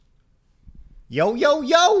Yo, yo,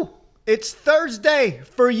 yo! It's Thursday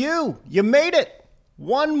for you. You made it.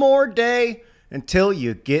 One more day until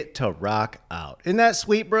you get to rock out. Isn't that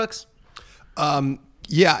sweet, Brooks?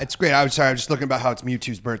 Yeah, it's great. I'm sorry. I'm just looking about how it's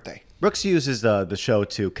Mewtwo's birthday. Brooks uses the show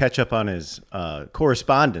to catch up on his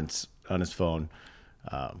correspondence on his phone.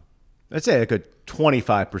 I'd say a good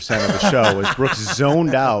 25% of the show is Brooks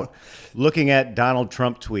zoned out looking at Donald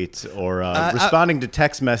Trump tweets or responding to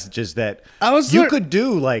text messages that you could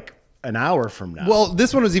do like an hour from now. Well,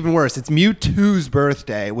 this one was even worse. It's Mewtwo's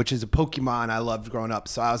birthday, which is a Pokemon I loved growing up.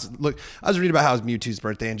 So I was reading about how it was Mewtwo's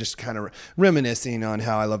birthday and just kind of reminiscing on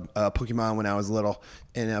how I loved Pokemon when I was little.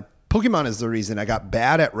 And Pokemon is the reason I got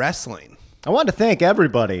bad at wrestling. I want to thank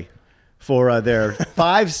everybody for their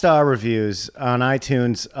 5-star reviews on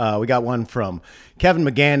iTunes. We got one from Kevin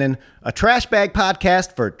McGannon, a trash bag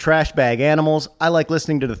podcast for trash bag animals. I like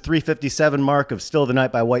listening to the 357 mark of Still the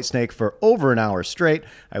Night by Whitesnake for over an hour straight.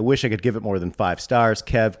 I wish I could give it more than 5 stars.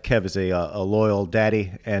 Kev is a loyal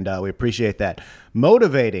daddy, and we appreciate that.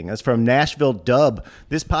 Motivating. That's from Nashville Dub.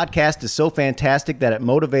 This podcast is so fantastic that it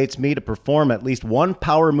motivates me to perform at least one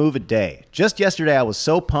power move a day. Just yesterday, I was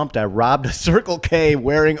so pumped I robbed a Circle K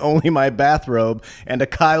wearing only my bathrobe and a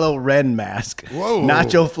Kylo Ren mask. Whoa.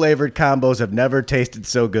 Nacho-flavored combos have never tasted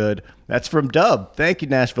so good. That's from Dub. Thank you,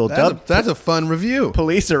 Nashville Dub. That's a fun review.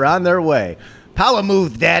 Police are on their way. Power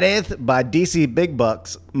Move That Is by DC Big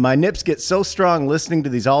Bucks. My nips get so strong listening to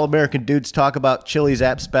these all-American dudes talk about Chili's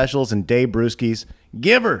app specials and day brewskis.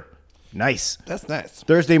 Giver. Nice. That's nice.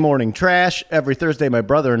 Thursday morning trash. Every Thursday, my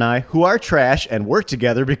brother and I, who are trash and work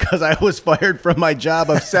together because I was fired from my job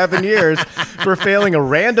of 7 years for failing a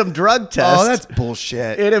random drug test. Oh, that's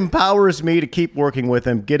bullshit. It empowers me to keep working with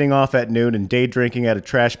him, getting off at noon and day drinking at a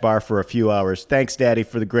trash bar for a few hours. Thanks, Daddy,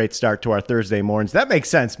 for the great start to our Thursday mornings. That makes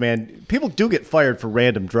sense, man. People do get fired for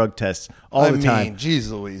random drug tests all the time.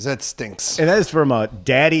 Geez Louise, that stinks. And that is from a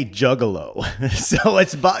Daddy Juggalo. So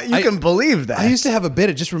you can believe that. I used to have a bit.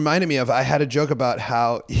 It just reminded me of, I had a joke about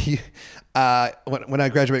how when I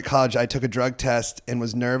graduated college, I took a drug test and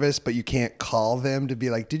was nervous, but you can't call them to be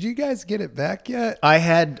like, did you guys get it back yet? I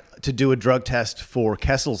had to do a drug test for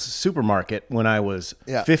Kessel's Supermarket when I was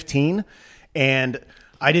 15, and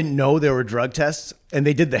I didn't know there were drug tests, and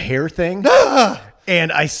they did the hair thing.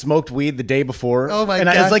 And I smoked weed the day before. Oh my God.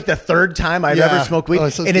 God. It was like the third time I've ever smoked weed. Oh,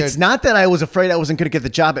 so and it's not that I was afraid I wasn't going to get the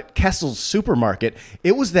job at Kessel's Supermarket.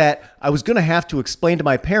 It was that I was going to have to explain to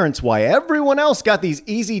my parents why everyone else got these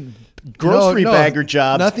easy grocery bagger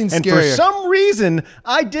jobs. Nothing scarier. And for some reason,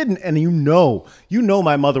 I didn't. And you know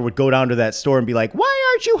my mother would go down to that store and be like,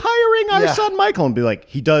 why aren't you hiring our son Michael? And be like,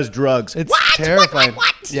 he does drugs. It's what? terrifying.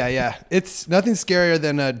 What? Yeah. It's nothing scarier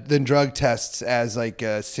than drug tests as like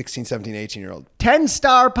a 16, 17, 18-year-old.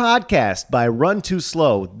 10-star podcast by Run Too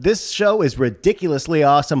Slow. This show is ridiculously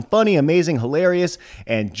awesome, funny, amazing, hilarious,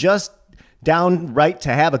 and just downright to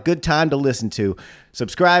have a good time to listen to.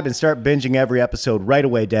 Subscribe and start binging every episode right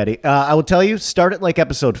away, Daddy. I will tell you, start at like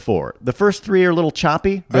episode 4. The first 3 are a little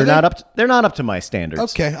choppy. They're not up to my standards.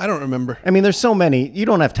 Okay, I don't remember. I mean, there's so many. You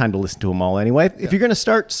don't have time to listen to them all anyway. If you're going to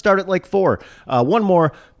start at like 4. One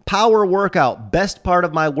more. Power workout. Best part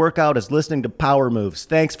of my workout is listening to power moves.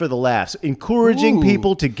 Thanks for the laughs. Encouraging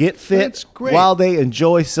people to get fit while they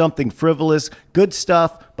enjoy something frivolous. Good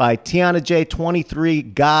stuff by Tiana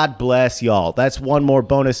J23. God bless y'all. That's one more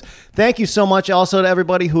bonus. Thank you so much also to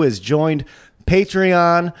everybody who has joined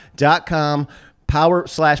patreon.com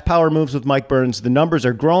 /Power Moves with Mike Burns. The numbers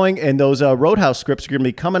are growing, and those Roadhouse scripts are going to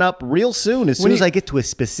be coming up real soon. As soon as I get to a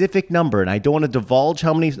specific number, and I don't want to divulge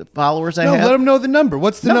how many followers I have. No, let them know the number.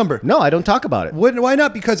 What's the number? No, I don't talk about it. Why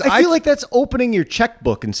not? Because I feel like that's opening your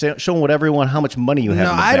checkbook and showing everyone how much money you have.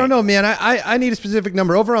 No, I don't know, man. I need a specific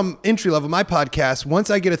number. Over on Entry Level, my podcast, once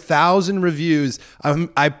I get 1,000 reviews,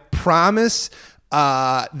 I promise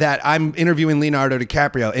that I'm interviewing Leonardo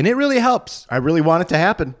DiCaprio, and it really helps. I really want it to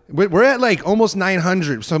happen. We're at like almost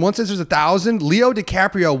 900. So once there's 1,000, Leo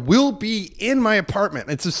DiCaprio will be in my apartment.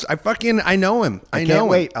 It's just, I know him. I can't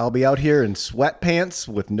wait. I'll be out here in sweatpants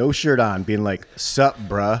with no shirt on, being like, "Sup,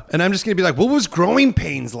 bruh?" And I'm just gonna be like, "What was growing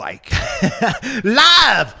pains like?"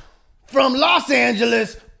 Live from Los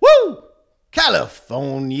Angeles,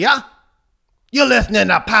 California. You're listening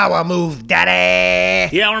to Power Move,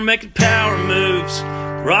 Daddy. Yeah, we're making power moves,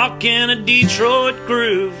 rocking a Detroit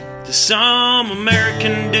groove to some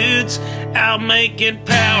American dudes out making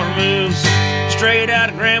power moves. Straight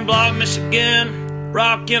out of Grand Block, Michigan,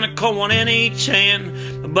 rocking a cold one in each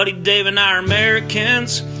hand. My buddy Dave and I are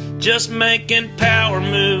Americans, just making power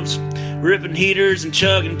moves, ripping heaters and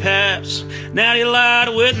chugging paps. Natty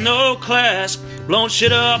Light with no class, blowing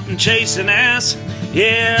shit up and chasing ass.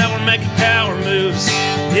 Yeah, we're making power moves.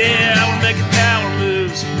 Yeah, we're making power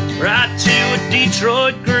right to a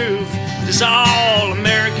Detroit groove. Just all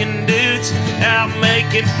American dudes out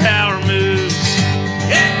making power moves.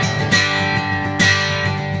 Yeah.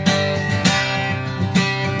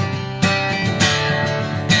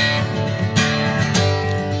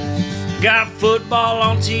 Got football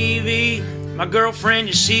on TV. My girlfriend,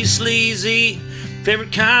 yeah, she's sleazy.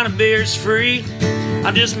 Favorite kind of beer's free.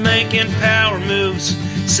 I'm just making power moves,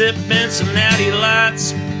 sipping some natty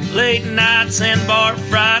lights, late nights and bar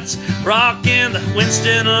frights, rocking the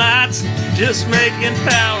Winston lights, just making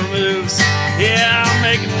power moves. Yeah, I'm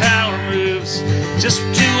making power moves, just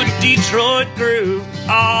to a Detroit groove.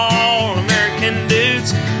 All American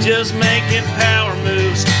dudes, just making power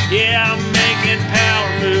moves. Yeah, I'm making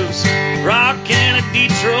power moves, rocking a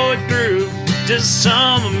Detroit groove. Just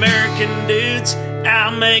some American dudes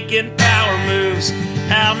out making power moves,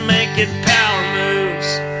 out making power moves.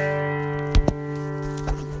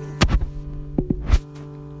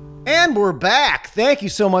 And we're back. Thank you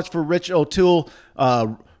so much for Rich O'Toole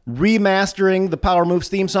remastering the Power Moves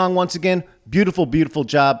theme song once again. Beautiful, beautiful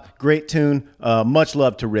job. Great tune. Much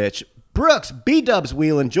love to Rich. Brooks, B-Dubs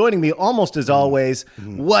Wheelan, joining me almost as always.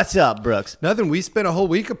 What's up, Brooks? Nothing. We spent a whole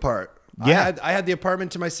week apart. Yeah. I had the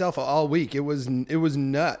apartment to myself all week. It was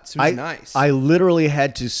nuts. It was nice. I literally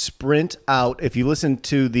had to sprint out. If you listen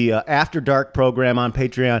to the After Dark program on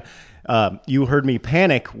Patreon, you heard me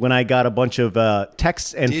panic when I got a bunch of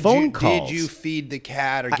texts and phone calls. Did you feed the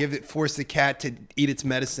cat or force the cat to eat its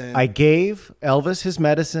medicine? I gave Elvis his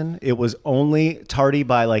medicine. It was only tardy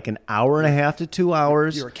by like an hour and a half to 2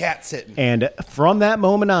 hours. You were cat sitting. And from that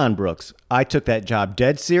moment on, Brooks, I took that job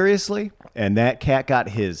dead seriously, and that cat got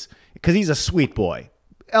his. Because he's a sweet boy.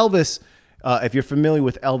 Elvis, if you're familiar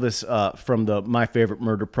with Elvis from the My Favorite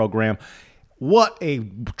Murder program, what a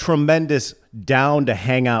tremendous down to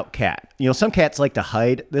hang out cat. You know, some cats like to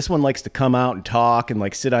hide. This one likes to come out and talk and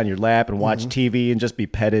like sit on your lap and watch TV and just be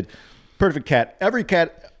petted. Perfect cat.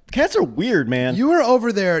 Cats are weird, man. You were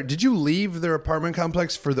over there. Did you leave their apartment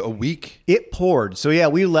complex for a week? It poured. So yeah,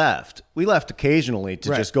 we left. We left occasionally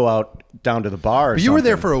to just go out down to the bar. But you were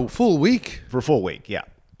there for a full week? For a full week, yeah.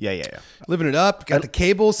 Yeah. Living it up. Got the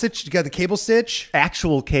cable stitch. You got the cable stitch.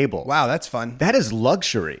 Actual cable. Wow, that's fun. That is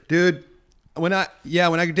luxury, dude. When I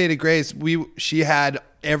dated Grace, she had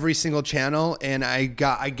every single channel, and I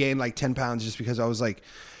gained like 10 pounds just because I was like,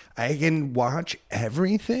 I can watch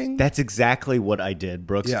everything. That's exactly what I did,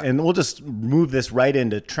 Brooks. Yeah. And we'll just move this right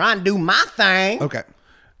into try and do my thing. Okay.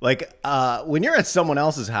 Like when you're at someone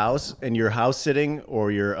else's house and you're house sitting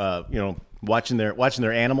or you're watching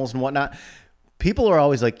their animals and whatnot. People are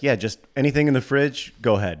always like, yeah, just anything in the fridge,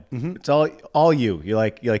 go ahead. Mm-hmm. It's all you. You're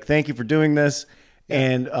like, thank you for doing this. Yeah.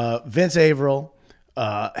 And Vince Averill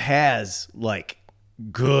has like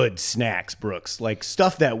good snacks, Brooks, like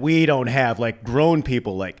stuff that we don't have, like grown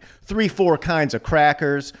people, like 3-4 kinds of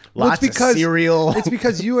crackers, lots of cereal. It's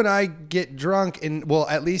because you and I get drunk and, well,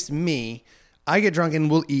 at least me, I get drunk and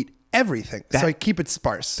we'll eat everything. So I keep it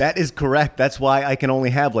sparse. That is correct. That's why I can only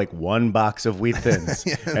have like one box of Wheat Thins.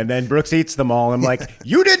 Yeah. And then Brooks eats them all. I'm like,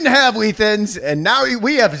 you didn't have Wheat Thins, and now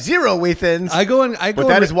we have 0 Wheat Thins. But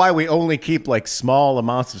that is why we only keep like small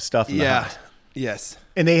amounts of stuff in the house. Yes.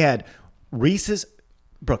 And they had Reese's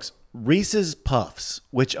Puffs,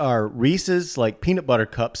 which are Reese's like peanut butter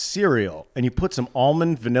cup cereal. And you put some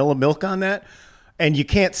almond vanilla milk on that, and you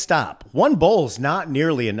can't stop. One bowl's not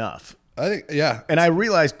nearly enough. I think, yeah. And I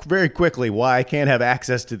realized very quickly why I can't have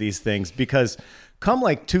access to these things, because come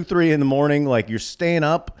like 2-3 in the morning, like you're staying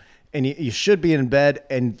up and you should be in bed,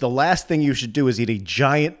 and the last thing you should do is eat a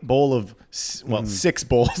giant bowl of, 6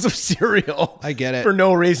 bowls of cereal. I get it. For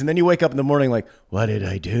no reason. Then you wake up in the morning like, what did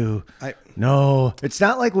I do? No. It's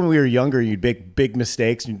not like when we were younger, you'd make big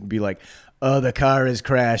mistakes and you'd be like, oh, the car has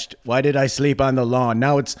crashed. Why did I sleep on the lawn?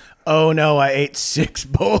 Now it's, oh no, I ate 6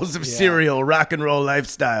 bowls of cereal, rock and roll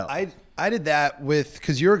lifestyle. I did that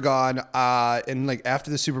because you're gone, and like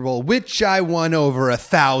after the Super Bowl, which I won over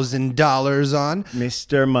 $1,000 on.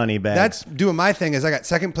 Mr. Moneybags. That's doing my thing. Is I got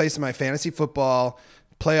second place in my fantasy football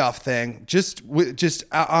playoff thing,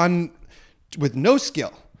 with no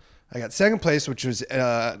skill. I got second place, which was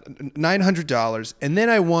 $900, and then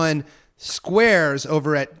I won squares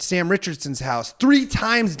over at Sam Richardson's house 3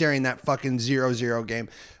 times during that fucking 0-0 game.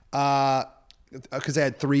 Because I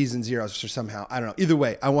had 3s and 0s or somehow. I don't know. Either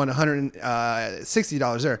way, I won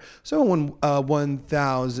 $160 there. So I won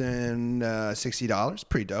 $1,060.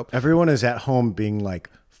 Pretty dope. Everyone is at home being like,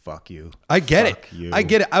 fuck you. I get it. I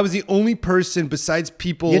get it. I was the only person besides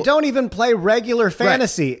people. You don't even play regular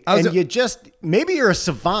fantasy. Right. And you just maybe you're a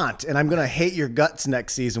savant, and I'm going to hate your guts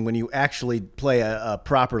next season when you actually play a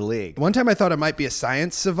proper league. One time I thought I might be a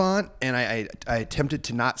science savant, and I attempted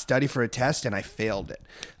to not study for a test, and I failed it.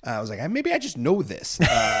 I was like, maybe I just know this.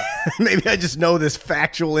 Maybe I just know this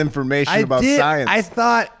factual information about science. I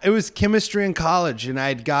thought it was chemistry in college, and I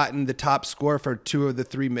had gotten the top score for 2 of the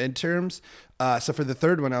 3 midterms. So for the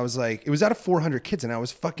third one, I was like, it was out of 400 kids, and I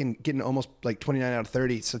was fucking getting almost like 29 out of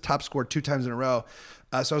 30. So top score 2 times in a row.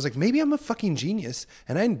 So I was like, maybe I'm a fucking genius,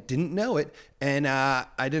 and I didn't know it. And I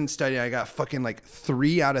didn't study. I got fucking like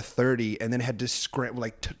 3 out of 30, and then had to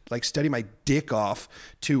study my dick off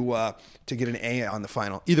to get an A on the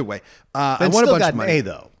final. Either way, I won a bunch of money. A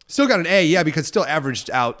though. Still got an A, yeah, because still averaged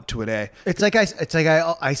out to an A. It's like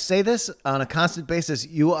I say this on a constant basis.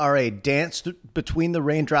 You are a dance between the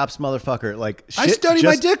raindrops, motherfucker. Like I studied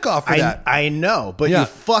my dick off for that. I know, but you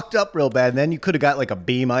fucked up real bad. And then you could have got like a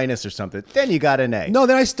B- or something. Then you got an A. No,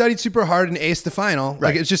 then I studied super hard and aced the final. Right.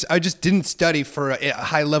 Like it's just I just didn't study for a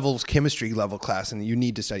high level chemistry level class, and you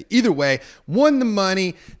need to study. Either way, won the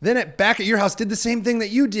money. Then back at your house, did the same thing that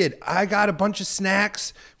you did. I got a bunch of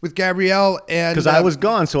snacks with Gabrielle, and because I was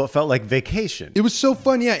gone, so it felt like vacation. It was so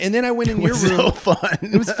fun, yeah. And then I went in your room. So fun.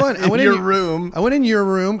 It was fun. I went in your room. I went in your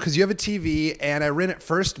room because you have a TV, and I rented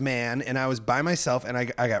First Man, and I was by myself, and I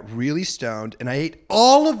got really stoned, and I ate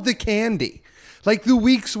all of the candy, like the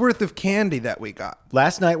week's worth of candy that we got.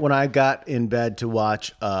 Last night when I got in bed to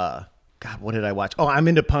watch, God, what did I watch? Oh, I'm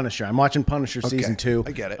into Punisher. I'm watching Punisher season 2.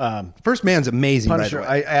 I get it. First Man's amazing, Punisher, by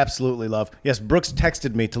the way. I absolutely love. Yes, Brooks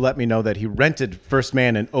texted me to let me know that he rented First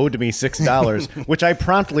Man and owed me $6, which I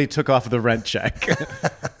promptly took off the rent check.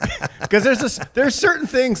 Because there's certain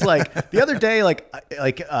things like the other day,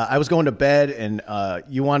 I was going to bed and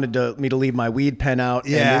you wanted me to leave my weed pen out,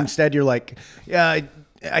 and instead you're like, yeah.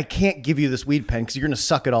 I can't give you this weed pen because you're going to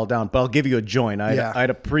suck it all down, but I'll give you a joint. I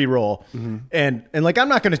had a pre-roll. Mm-hmm. And like, I'm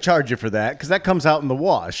not going to charge you for that because that comes out in the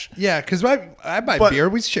wash. Yeah, because I buy beer.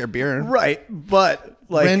 We share beer. Right. But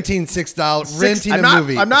like renting $6, renting a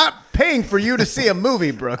movie. I'm not paying for you to see a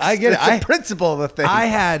movie, Brooks. I get it. It's the principle of the thing. I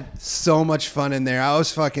had so much fun in there. I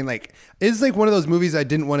was fucking like, it's like one of those movies I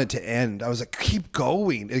didn't want it to end. I was like, keep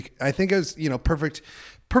going. I think it was,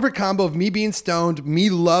 perfect combo of me being stoned, me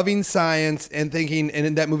loving science, and thinking, and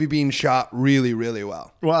in that movie being shot really, really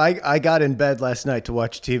well. Well, I got in bed last night to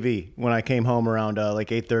watch TV when I came home around like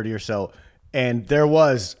 8:30 or so, and there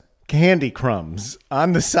was candy crumbs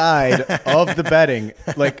on the side of the bedding,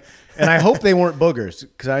 like. And I hope they weren't boogers,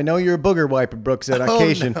 because I know you're a booger wiper, Brooks, at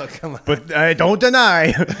occasion. No, come on. But I don't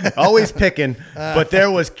deny, always picking. But it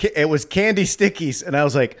was candy stickies, and I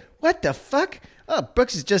was like, "What the fuck?" Oh,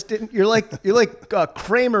 Brooks is just you're like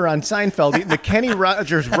Kramer on Seinfeld eating the Kenny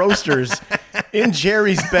Rogers roasters in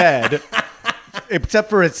Jerry's bed, except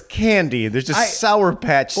for it's candy. There's just Sour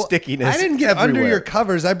Patch stickiness. I didn't get everywhere. under your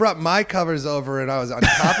covers. I brought my covers over, and I was on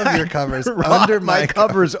top of your covers, under my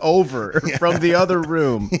covers over from the other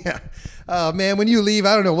room. Yeah. Oh man, when you leave,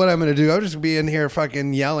 I don't know what I'm gonna do. I'll just be in here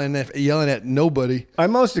fucking yelling at nobody.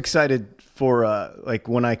 I'm most excited for like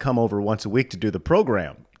when I come over once a week to do the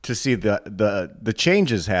program, to see the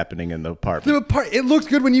changes happening in the apartment. It looked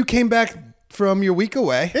good when you came back from your week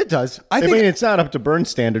away. It does. I mean, it's not up to burn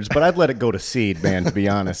standards, but I've let it go to seed, man, to be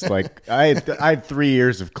honest. Like I had 3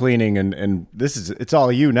 years of cleaning, and it's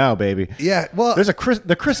all you now, baby. Yeah. Well, there's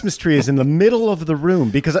the Christmas tree is in the middle of the room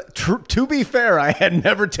because to be fair, I had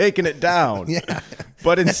never taken it down. Yeah.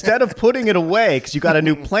 But instead of putting it away, because you got a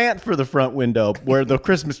new plant for the front window where the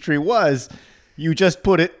Christmas tree was, you just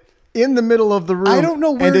put it in the middle of the room. I don't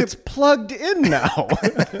know where and it's plugged in now.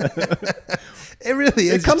 It really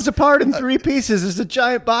is. It comes apart in 3 pieces. There's a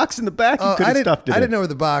giant box in the back. You could have stuffed it in. I didn't know where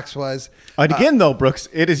the box was. And again, though, Brooks,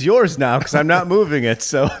 it is yours now because I'm not moving it.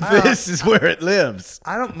 So this is where it lives.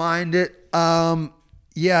 I don't mind it.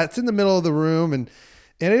 Yeah, it's in the middle of the room, and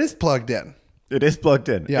it is plugged in. It is plugged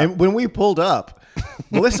in. Yeah. And when we pulled up,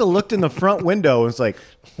 Melissa looked in the front window and was like,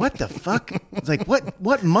 "What the fuck?" It's like,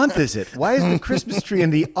 "What month is it? Why is the Christmas tree in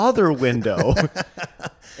the other window?"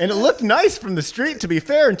 And it looked nice from the street, to be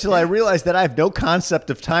fair, until I realized that I have no concept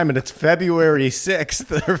of time, and it's February 6th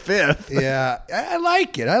or 5th. Yeah, I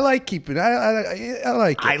like it. I like keeping. I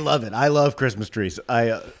like it. I love it. I love Christmas trees.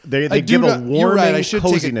 They give a warming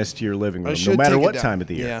coziness to your living room, no matter what time of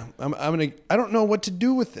the year. Yeah, I don't know what to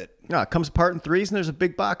do with it. No, it comes apart in 3s, and there's a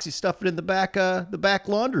big box. You stuff it in the back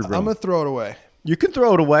laundry room. I'm gonna throw it away. You can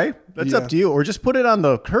throw it away. That's up to you, or just put it on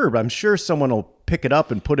the curb. I'm sure someone will pick it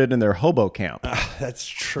up and put it in their hobo camp. That's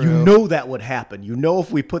true. You know that would happen. You know,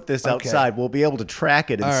 if we put this outside, we'll be able to track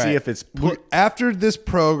it and see if it's after this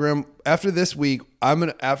program. After this week, I'm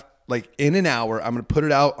gonna in an hour. I'm gonna put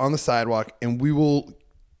it out on the sidewalk, and we will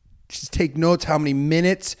just take notes how many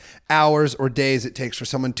minutes, hours, or days it takes for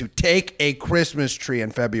someone to take a Christmas tree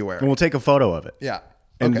in February. And we'll take a photo of it. Yeah.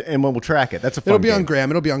 And, Okay. and we'll track it. That's a fun It'll be on game.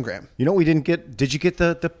 Graham. It'll be on Graham. You know what we didn't get? Did you get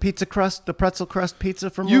the pizza crust, the pretzel crust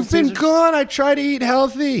pizza from You've Little been Caesars? gone. I try to eat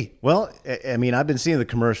healthy. Well, I mean, I've been seeing the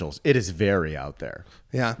commercials. It is very out there.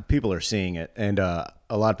 Yeah. People are seeing it, and a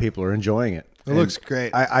lot of people are enjoying it. It looks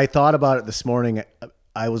great. I thought about it this morning.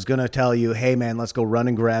 I was going to tell you, hey, man, let's go run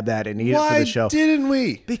and grab that and eat it for the show. Why didn't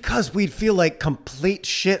we? Because we'd feel like complete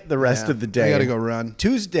shit the rest Yeah, of the day. I gotta go run.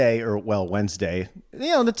 Tuesday, or well, Wednesday.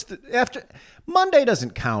 You know, after Monday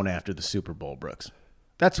doesn't count after the Super Bowl, Brooks.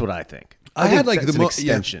 That's what I think. I think had like that's the an most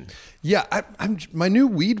extension. Yeah, I'm my new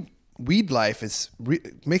weed life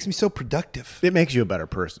makes me so productive. It makes you a better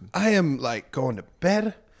person. I am like going to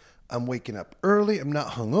bed. I'm waking up early. I'm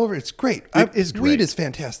not hungover. It's great. It is great. Weed is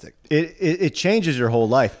fantastic. It changes your whole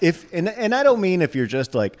life. And I don't mean if you're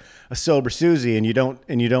just like a sober Susie and you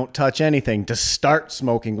don't touch anything to start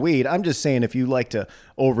smoking weed. I'm just saying if you like to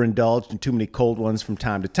overindulge in too many cold ones from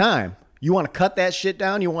time to time, you want to cut that shit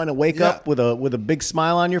down. You want to wake up with a big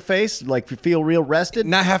smile on your face, like you feel real rested.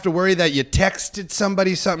 Not have to worry that you texted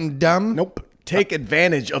somebody something dumb. Nope. Take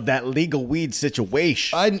advantage of that legal weed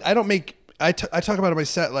situation. I don't make. I talk about it in my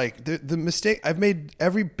set, like the mistake I've made.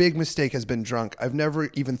 Every big mistake has been drunk. I've never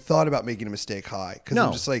even thought about making a mistake high because No.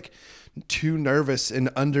 I'm just like too nervous and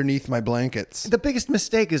underneath my blankets. The biggest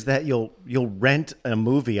mistake is that you'll rent a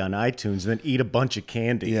movie on iTunes and then eat a bunch of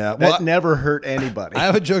candy. Yeah, that well, never hurt anybody. I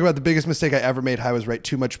have a joke about the biggest mistake I ever made. I was write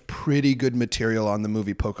too much pretty good material on the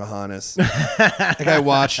movie Pocahontas. Like I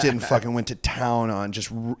watched it and fucking went to town on just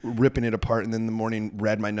ripping it apart, and then in the morning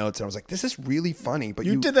read my notes and I was like, "This is really funny." But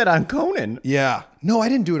you did that on Conan. Yeah. No, I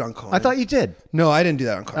didn't do it on Conan. I thought you did. No, I didn't do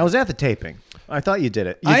that on Conan. I was at the taping. I thought you did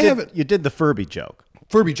it. You did the Furby joke.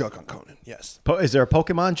 Furby joke on Conan. Yes. Is there a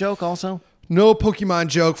Pokemon joke also? No Pokemon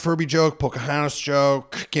joke, Furby joke, Pocahontas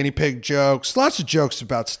joke, guinea pig jokes. Lots of jokes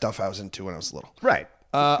about stuff I was into when I was little. Right.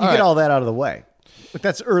 You all get right. all that out of the way. But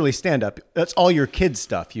that's early stand-up. That's all your kid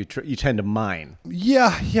stuff you tend to mine.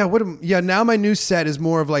 Yeah. Now my new set is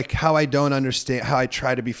more of like how I don't understand, how I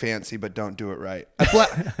try to be fancy but don't do it right.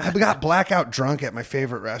 I got blackout drunk at my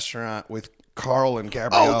favorite restaurant with Carl and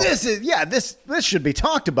Gabrielle. Oh, this should be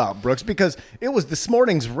talked about, Brooks, because it was this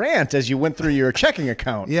morning's rant as you went through your checking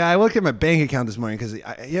account. Yeah, I looked at my bank account this morning because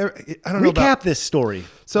I don't know Recap about this story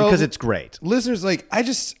because it's great. listeners. Like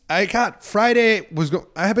I got Friday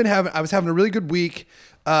I was having a really good week.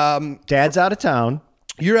 Dad's out of town.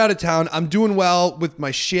 You're out of town. I'm doing well with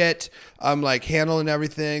my shit. I'm like handling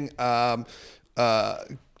everything.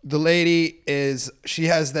 The lady she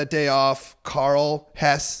has that day off. Carl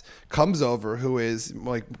Hess comes over, who is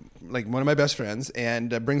like one of my best friends, and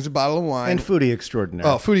brings a bottle of wine. And foodie extraordinary.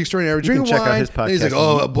 Oh, foodie extraordinary. You Drink can check wine. out his podcast. And he's like,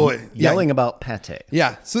 oh boy, Yelling about pate.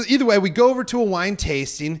 Yeah. So either way, we go over to a wine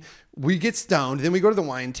tasting. We get stoned. Then we go to the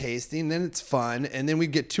wine tasting. Then it's fun. And then we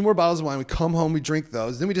get 2 more bottles of wine. We come home. We drink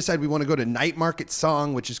those. Then we decide we want to go to Night Market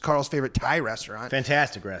Song, which is Carl's favorite Thai restaurant.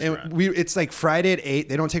 Fantastic restaurant. And it's like Friday at 8.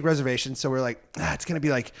 They don't take reservations. So we're like, it's going to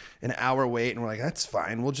be like an hour wait. And we're like, that's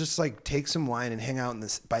fine. We'll just like take some wine and hang out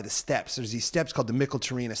by the steps. There's these steps called the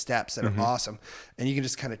Micheltorena steps that are awesome. And you can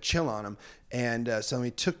just kind of chill on them. And so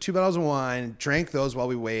we took 2 bottles of wine, drank those while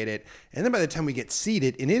we waited. And then by the time we get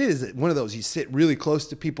seated, and it is one of those, you sit really close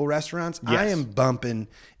to people restaurants. Yes. I am bumping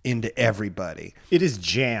into everybody. It is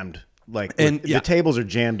jammed. Like And, the tables are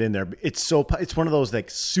jammed in there. It's one of those like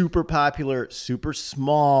super popular, super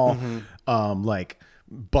small, like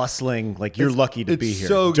bustling. Like you're lucky to be it's here.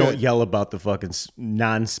 so Don't good. yell about the fucking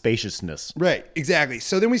non-spaciousness. Right, exactly.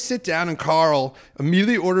 So then we sit down and Carl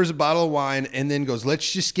immediately orders a bottle of wine and then goes,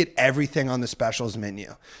 let's just get everything on the specials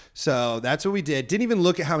menu. So that's what we did. Didn't even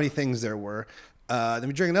look at how many things there were. Then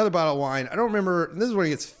we drank another bottle of wine. I don't remember. This is where it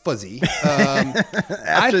gets fuzzy.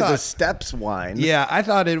 After the steps wine. Yeah, I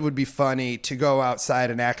thought it would be funny to go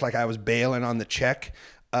outside and act like I was bailing on the check.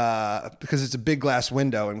 Because it's a big glass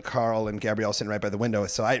window and Carl and Gabrielle sitting right by the window.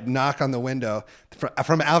 So I knock on the window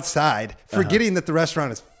from outside, forgetting that the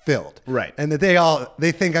restaurant is filled. Right. And that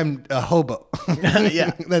they think I'm a hobo.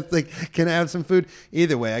 Yeah. That's like, can I have some food?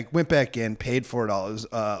 Either way, I went back in, paid for it all. It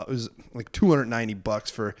was like $290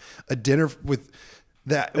 for a dinner with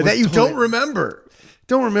that. That you don't remember.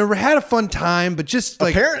 Don't remember. Had a fun time, but just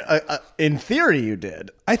like In theory, you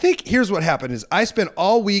did. I think here's what happened is I spent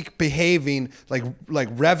all week behaving like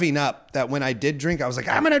revving up that when I did drink, I was like,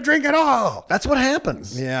 I'm going to drink it all. That's what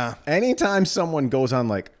happens. Yeah. Anytime someone goes on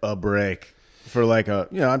like a break for like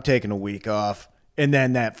I'm taking a week off, and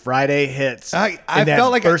then that Friday hits, I and that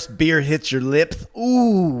felt like first beer hits your lips.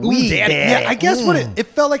 Ooh, Daddy. Yeah, I guess what it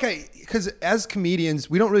felt like because as comedians,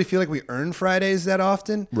 we don't really feel like we earn Fridays that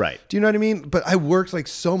often. Right. Do you know what I mean? But I worked like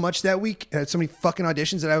so much that week and had so many fucking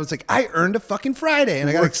auditions that I was like, I earned a fucking Friday, and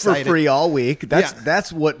I got Work excited. for free all week. Yeah.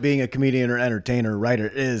 That's what being a comedian or entertainer or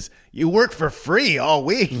writer is. You work for free all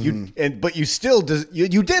week. But you still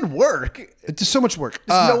you did work. It's just so much work.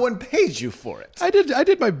 No one pays you for it. I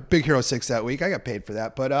did my Big Hero 6 that week. I got paid for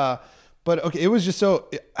that. But okay, it was just so,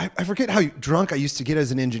 I forget how drunk I used to get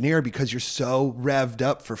as an engineer because you're so revved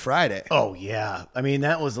up for Friday. Oh yeah, I mean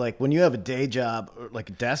that was like when you have a day job or like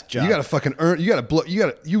a desk job. You got to fucking earn,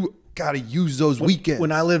 you got to use those weekends.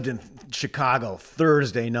 When I lived in Chicago,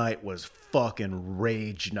 Thursday night was fucking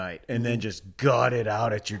rage night, and then just gut it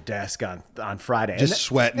out at your desk on Friday. Just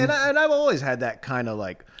sweating. And I've always had that kind of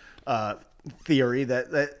like theory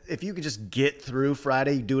that if you could just get through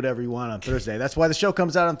Friday, you do whatever you want on Thursday. That's why the show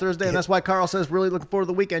comes out on Thursday, and that's why Carl says really looking forward to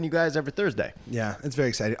the weekend, you guys, every Thursday. Yeah, it's very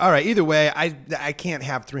exciting. All right, either way, I can't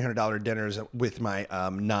have $300 dinners with my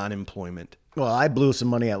non-employment. Well, I blew some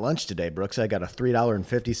money at lunch today, Brooks. I got a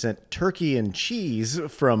 $3.50 turkey and cheese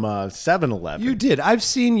from 7-Eleven. You did. I've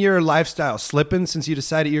seen your lifestyle slipping since you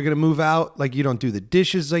decided you're going to move out. Like, you don't do the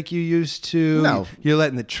dishes like you used to. No. You're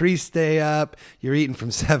letting the tree stay up. You're eating from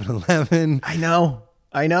 7-Eleven. I know.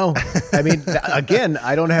 I mean, again,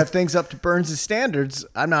 I don't have things up to Burns' standards.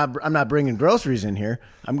 I'm not bringing groceries in here.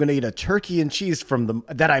 I'm going to eat a turkey and cheese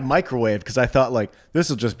that I microwaved because I thought like this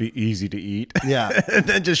will just be easy to eat. Yeah. And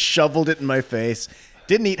then just shoveled it in my face.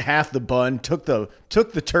 Didn't eat half the bun. Took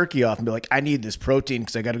the turkey off and be like, I need this protein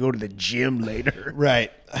because I got to go to the gym later.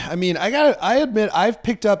 Right. I mean, I admit I've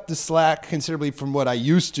picked up the slack considerably from what I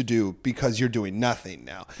used to do because you're doing nothing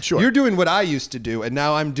now. Sure. You're doing what I used to do, and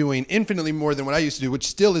now I'm doing infinitely more than what I used to do, which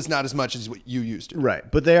still is not as much as what you used to. Right.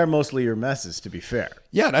 But they are mostly your messes, to be fair.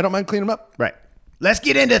 Yeah, and I don't mind cleaning them up. Right. Let's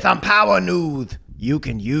get into some power news you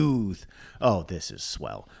can use. Oh, this is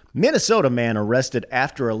swell. Minnesota man arrested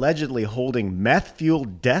after allegedly holding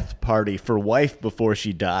meth-fueled death party for wife before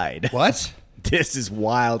she died. What? This is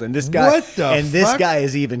wild. And this guy this fuck? guy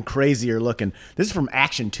is even crazier looking. This is from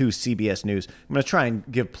Action 2 CBS News. I'm going to try and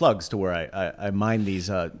give plugs to where I mine these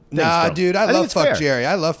things Nah, from. dude, I think love it's Fuck fair. Jerry.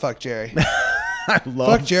 I love Fuck Jerry. I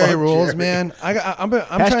love Fuck Jerry rules, Jerry. man. I'm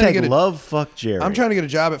Hashtag trying to get love Fuck Jerry. I'm trying to get a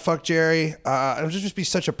job at Fuck Jerry. I would just be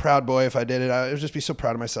such a proud boy if I did it. I would just be so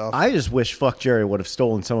proud of myself. I just wish Fuck Jerry would have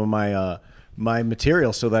stolen some of my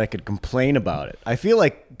material so that I could complain about it. I feel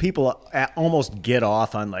like people almost get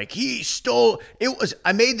off on like, he stole it.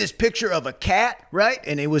 I made this picture of a cat, right?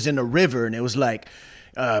 And it was in a river, and it was like,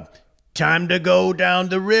 time to go down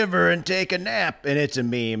the river and take a nap. And it's a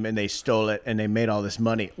meme, and they stole it, and they made all this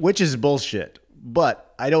money, which is bullshit.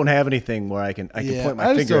 But I don't have anything where I can point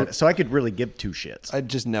my finger at it, so I could really give two shits. I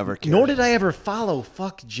just never cared. Nor did I ever follow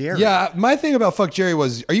Fuck Jerry. Yeah, my thing about Fuck Jerry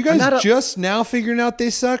was, are you guys just now figuring out they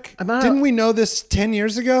suck? Didn't we know this 10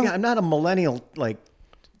 years ago? Yeah, I'm not a millennial, like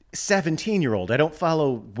 17-year-old. I don't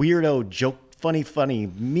follow weirdo funny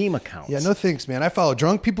meme accounts. Yeah, no thanks, man. I follow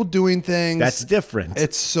drunk people doing things. That's different.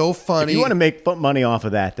 It's so funny. If you want to make money off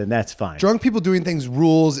of that, then that's fine. Drunk people doing things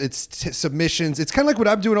rules. It's submissions. It's kind of like what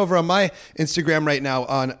I'm doing over on my Instagram right now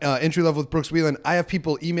on Entry Level with Brooks Wheelan. I have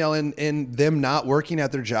people email in them not working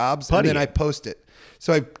at their jobs, and then I post it.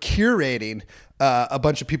 So I'm curating a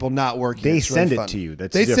bunch of people not working. They it's send really it to you.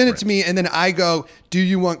 That's they send it different. to me, and then I go, do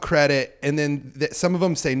you want credit? And then some of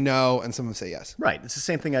them say no, and some of them say yes. Right. It's the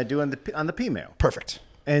same thing I do on the Pmail. Perfect.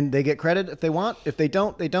 And they get credit if they want. If they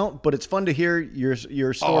don't, they don't. But it's fun to hear your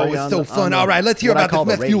story. Oh, it's so fun. All right, let's hear about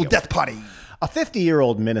this meth-fueled death party. A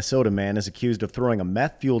 50-year-old Minnesota man is accused of throwing a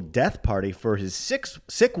meth-fueled death party for his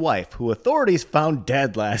sick wife, who authorities found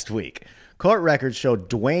dead last week. Court records show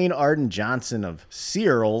Dwayne Arden Johnson of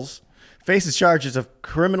Searles faces charges of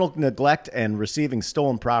criminal neglect and receiving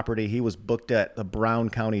stolen property. He was booked at the Brown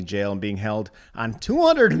County Jail and being held on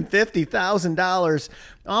 $250,000.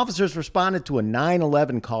 Officers responded to a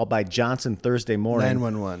 911 call by Johnson Thursday morning.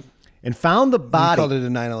 911. And found the body. You called it a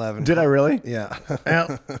 911. Did I really? Yeah.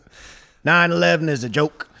 Well, 911 is a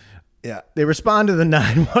joke. Yeah. They responded to the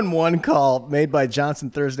 911 call made by Johnson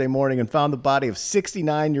Thursday morning and found the body of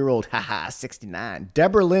 69-year-old, 69,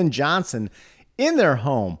 Deborah Lynn Johnson in their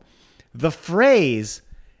home. The phrase,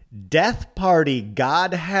 death party,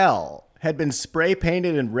 God hell, had been spray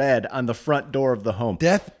painted in red on the front door of the home.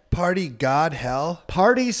 Death party, God hell?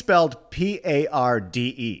 Party spelled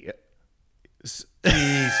P-A-R-D-E.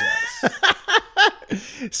 Jesus.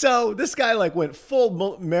 So this guy like went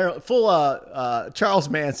full Charles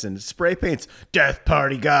Manson, spray paints death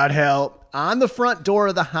party, God help on the front door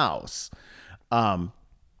of the house.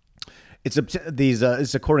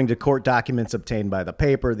 It's according to court documents obtained by the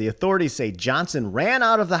paper. The authorities say Johnson ran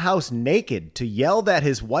out of the house naked to yell that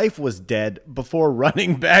his wife was dead before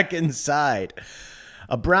running back inside.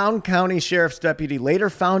 A Brown County Sheriff's deputy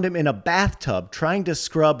later found him in a bathtub trying to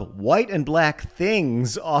scrub white and black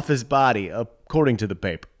things off his body, according to the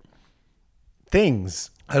paper.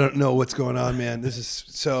 Things. I don't know what's going on, man. This is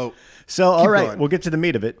so... So, all right, going. we'll get to the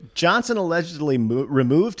meat of it. Johnson allegedly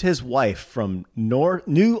removed his wife from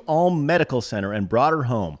New Ulm Medical Center and brought her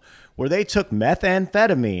home, where they took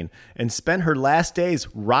methamphetamine and spent her last days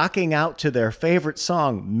rocking out to their favorite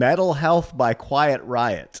song, Metal Health by Quiet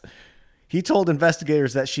Riot. He told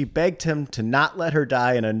investigators that she begged him to not let her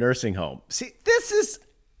die in a nursing home. See, this is...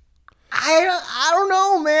 I don't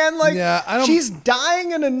know, man. Like, Yeah, she's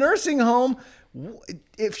dying in a nursing home.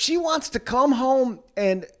 If she wants to come home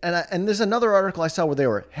and there's another article I saw where they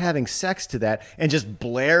were having sex to that and just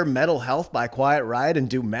blare Metal Health by Quiet Riot and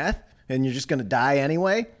do meth and you're just going to die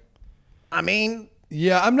anyway. I mean,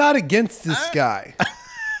 Yeah, I'm not against this guy.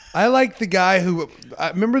 I like the guy who... I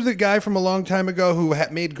remember the guy from a long time ago who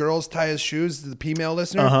made girls tie his shoes, the female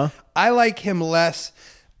listener? Uh-huh. I like him less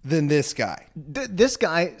than this guy. this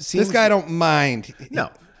guy seems... This guy I don't mind.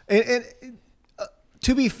 No. And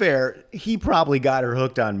to be fair, he probably got her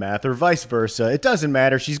hooked on meth or vice versa. It doesn't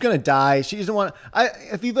matter. She's going to die. She doesn't want...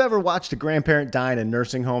 If you've ever watched a grandparent die in a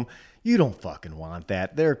nursing home, you don't fucking want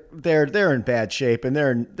that. They're in bad shape and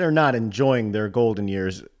they're not enjoying their golden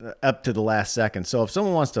years up to the last second. So if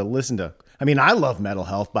someone wants to listen to... I mean, I love Metal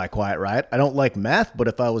Health by Quiet Riot. I don't like meth, but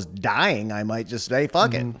if I was dying, I might just say,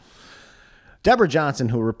 fuck it. Deborah Johnson,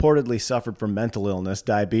 who reportedly suffered from mental illness,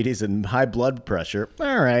 diabetes, and high blood pressure,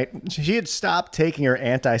 all right, she had stopped taking her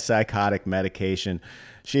antipsychotic medication.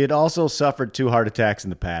 She had also suffered 2 heart attacks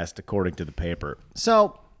in the past, according to the paper.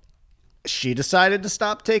 So she decided to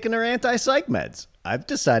stop taking her anti-psych meds. I've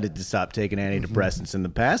decided to stop taking antidepressants in the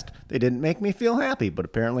past. They didn't make me feel happy, but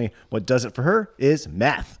apparently what does it for her is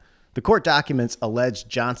meth. The court documents allege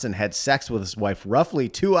Johnson had sex with his wife roughly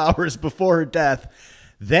 2 hours before her death,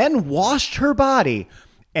 then washed her body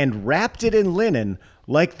and wrapped it in linen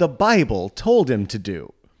like the Bible told him to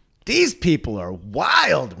do. These people are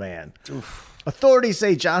wild, man. Oof. Authorities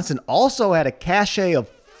say Johnson also had a cache of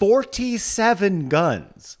 47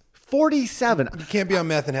 guns. 47. You can't be on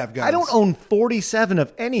meth and have guns. I don't own 47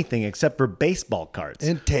 of anything except for baseball cards.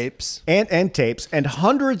 And tapes. And tapes and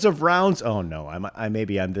hundreds of rounds. Oh, no, I'm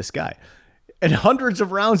this guy. And hundreds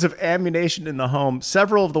of rounds of ammunition in the home.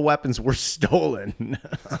 Several of the weapons were stolen.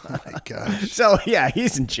 Oh, my gosh. So, yeah,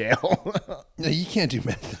 he's in jail. No, you can't do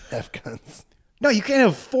meth and have guns. No, you can't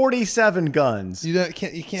have 47 guns. You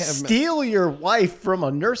can't have Steal your wife from a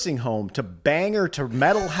nursing home to bang her to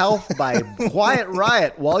Metal Health by Quiet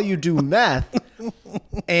Riot while you do meth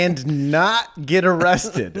and not get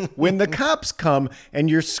arrested. When the cops come and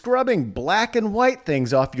you're scrubbing black and white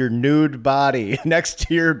things off your nude body next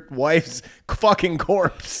to your wife's fucking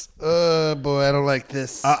corpse. Boy, I don't like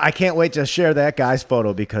this. I can't wait to share that guy's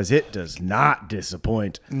photo because it does not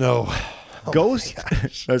disappoint. No. Ghost.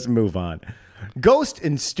 Let's move on. Ghost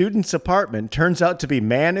in student's apartment turns out to be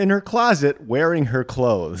man in her closet wearing her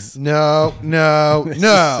clothes. No. This is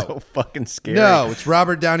so fucking scary. No, it's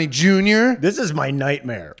Robert Downey Jr. This is my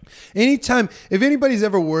nightmare. Anytime, if anybody's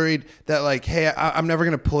ever worried that like, hey, I'm never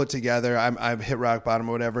going to pull it together, I've hit rock bottom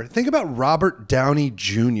or whatever, think about Robert Downey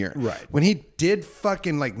Jr. Right. When he did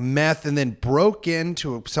fucking like meth and then broke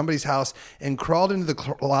into somebody's house and crawled into the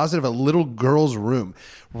closet of a little girl's room.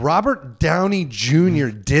 Robert Downey Jr.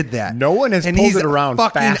 did that. No one has and pulled he's it around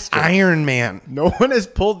fucking faster. Iron Man. No one has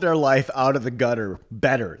pulled their life out of the gutter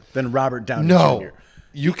better than Robert Downey No, Jr.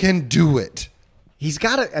 you can do it. He's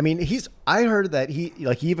got it. I mean, I heard that he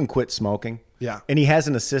even quit smoking. Yeah. And he has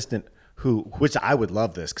an assistant which I would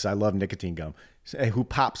love this because I love nicotine gum, who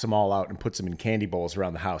pops them all out and puts them in candy bowls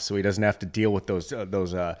around the house so he doesn't have to deal with those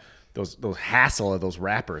hassle of those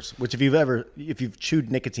wrappers. Which if you've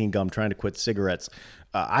chewed nicotine gum trying to quit cigarettes,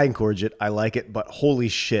 I encourage it. I like it, but holy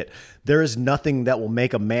shit, there is nothing that will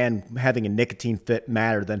make a man having a nicotine fit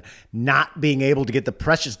matter than not being able to get the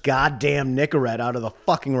precious goddamn Nicorette out of the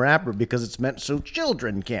fucking wrapper because it's meant so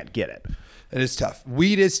children can't get it. It is tough.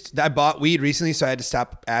 I bought weed recently, so I had to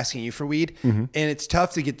stop asking you for weed. Mm-hmm. And it's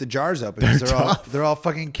tough to get the jars open because they're all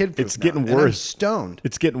fucking kid proof. It's getting worse. worse. Stoned.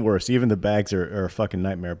 It's getting worse. Even the bags are a fucking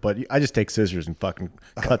nightmare. But I just take scissors and fucking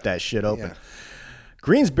cut that shit open. Yeah.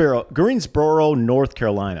 Greensboro, North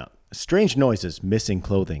Carolina. Strange noises, missing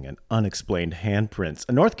clothing, and unexplained handprints.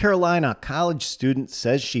 A North Carolina college student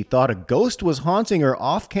says she thought a ghost was haunting her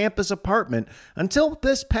off-campus apartment until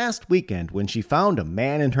this past weekend when she found a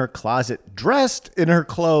man in her closet dressed in her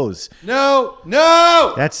clothes. No.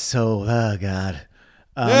 That's so, oh God.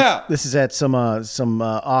 Yeah. This is at some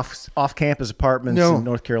off-campus apartments No. in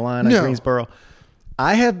North Carolina, No. Greensboro.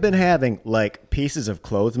 I have been having like pieces of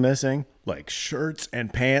clothes missing, like shirts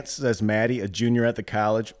and pants, says Maddie, a junior at the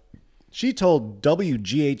college. She told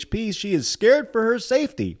WGHP she is scared for her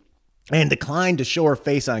safety and declined to show her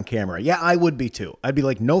face on camera. Yeah, I would be too. I'd be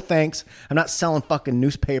like, no thanks. I'm not selling fucking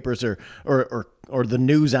newspapers or the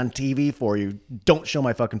news on TV for you. Don't show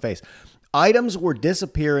my fucking face. Items were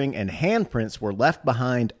disappearing and handprints were left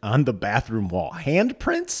behind on the bathroom wall.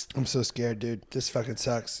 Handprints? I'm so scared, dude. This fucking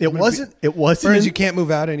sucks. It wasn't. Burns, you can't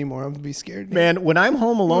move out anymore. I'm gonna be scared. Man, when I'm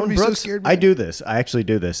home alone, be so Brooks, scared, I man. do this. I actually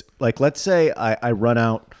do this. Like, let's say I run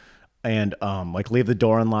out and like leave the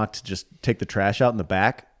door unlocked to just take the trash out in the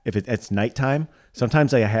back. If it's nighttime,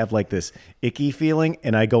 sometimes I have like this icky feeling,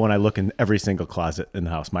 and I go and I look in every single closet in the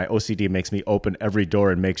house. My OCD makes me open every door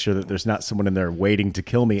and make sure that there's not someone in there waiting to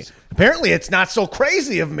kill me. Apparently, it's not so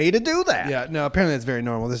crazy of me to do that. Yeah, no, apparently that's very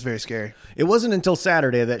normal. This is very scary. It wasn't until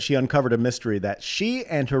Saturday that she uncovered a mystery that she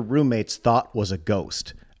and her roommates thought was a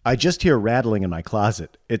ghost. I just hear rattling in my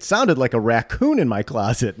closet. It sounded like a raccoon in my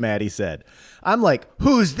closet, Maddie said. I'm like,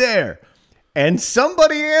 who's there? And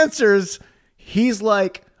somebody answers. He's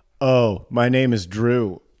like, oh, my name is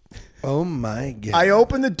Drew. Oh my God. I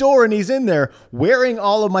open the door and he's in there wearing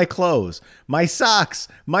all of my clothes, my socks,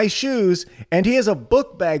 my shoes, and he has a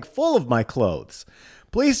book bag full of my clothes.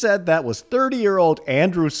 Police said that was 30-year-old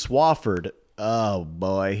Andrew Swafford. Oh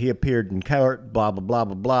boy, he appeared in court, blah, blah, blah,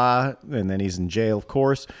 blah, blah, and then he's in jail, of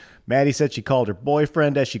course. Maddie said she called her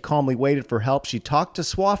boyfriend as she calmly waited for help. She talked to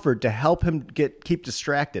Swafford to help him keep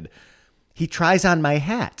distracted. He tries on my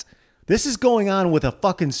hat. This is going on with a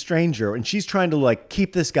fucking stranger, and she's trying to like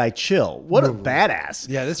keep this guy chill. What a badass!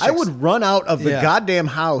 Yeah, this I chick's- would run out of the Yeah. goddamn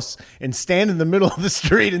house and stand in the middle of the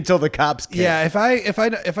street until the cops came. Yeah, if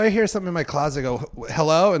I hear something in my closet go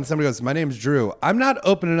hello and somebody goes, my name's Drew, I'm not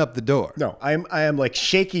opening up the door. No, I am like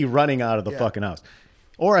shaky running out of the fucking house,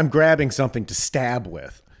 or I'm grabbing something to stab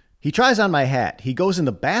with. He tries on my hat. He goes in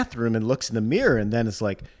the bathroom and looks in the mirror, and then it's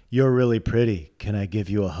like, "You're really pretty. Can I give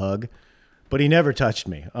you a hug?" But he never touched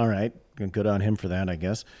me. All right, good on him for that, I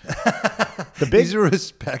guess. He's a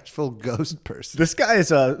respectful ghost person. This guy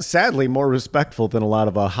is sadly more respectful than a lot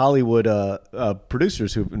of Hollywood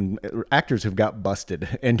producers actors who've got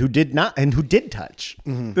busted and who did touch.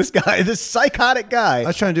 This guy, this psychotic guy. I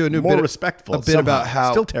was trying to do a new more bit, respectful. a bit somehow. about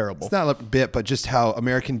how still terrible. It's not a bit, but just how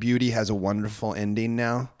American Beauty has a wonderful ending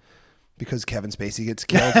now because Kevin Spacey gets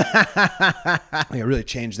killed. It really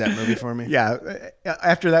changed that movie for me. Yeah,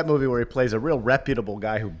 after that movie where he plays a real reputable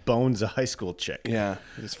guy who bones a high school chick. Yeah,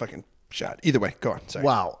 it's fucking shot. Either way, go on. Sorry.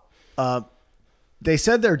 Wow. They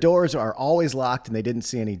said their doors are always locked and they didn't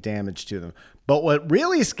see any damage to them. But what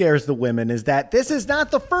really scares the women is that this is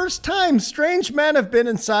not the first time strange men have been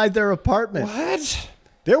inside their apartment. What?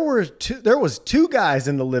 There was two guys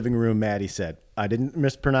in the living room, Maddie said. I didn't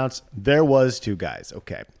mispronounce. There was two guys.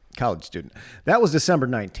 Okay. College student. That was December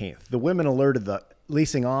 19th. The women alerted the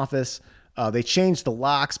leasing office. They changed the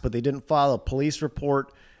locks, but they didn't file a police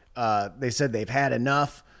report. They said they've had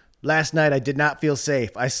enough. Last night, I did not feel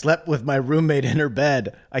safe. I slept with my roommate in her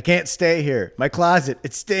bed. I can't stay here. My closet,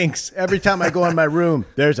 it stinks. Every time I go in my room,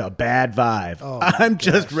 there's a bad vibe. I'm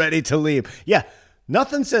just ready to leave. Yeah,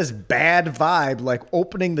 nothing says bad vibe like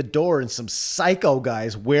opening the door and some psycho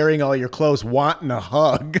guys wearing all your clothes wanting a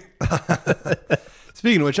hug.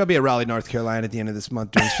 Speaking of which, I'll be at Raleigh, North Carolina at the end of this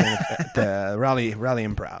month doing stand at the Raleigh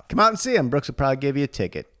Improv. Come out and see him. Brooks will probably give you a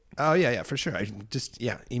ticket. Oh yeah, for sure.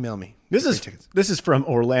 Email me. This Free is tickets. this is from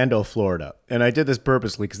Orlando, Florida, and I did this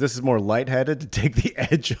purposely because this is more lightheaded to take the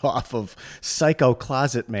edge off of Psycho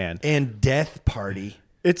Closet Man. And Death Party.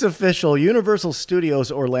 It's official. Universal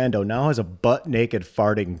Studios Orlando now has a butt-naked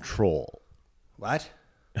farting troll. What?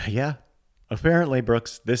 Yeah. Apparently,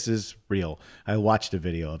 Brooks, this is real. I watched a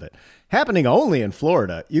video of it. Happening only in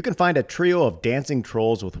Florida, you can find a trio of dancing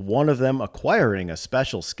trolls with one of them acquiring a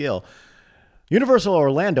special skill. Universal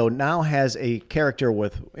Orlando now has a character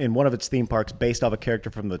in one of its theme parks based off a character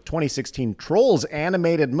from the 2016 Trolls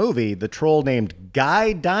animated movie. The troll named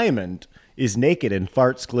Guy Diamond is naked and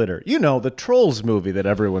farts glitter. You know, the Trolls movie that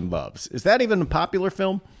everyone loves. Is that even a popular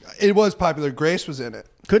film? It was popular. Grace was in it.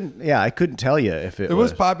 I couldn't tell you if It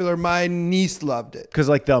was popular. My niece loved it. because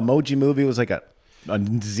like the Emoji Movie was like a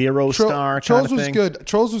 0-star kind Trolls of was thing. good.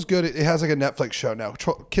 Trolls was good. It has like a Netflix show now.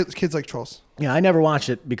 Kids like Trolls. Yeah, I never watched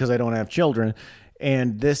it because I don't have children.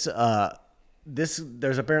 And this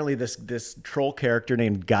there's apparently this troll character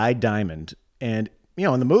named Guy Diamond, and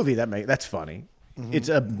in the movie that's funny. Mm-hmm. It's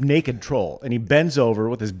a naked troll, and he bends over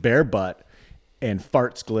with his bare butt and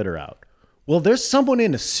farts glitter out. Well, there's someone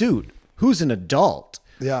in a suit who's an adult.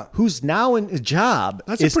 Yeah. Who's now in a job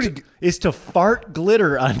That's is to fart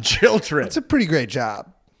glitter on children. It's a pretty great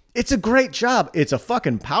job. It's a great job. It's a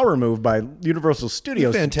fucking power move by Universal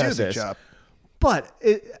Studios. Fantastic to do this. job. But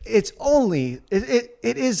it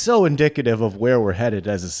is so indicative of where we're headed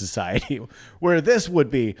as a society, where this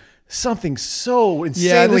would be something so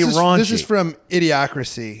insanely raunchy. This is from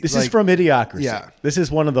Idiocracy. This is from Idiocracy. Yeah. This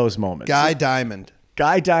is one of those moments. Guy Diamond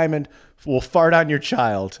Will fart on your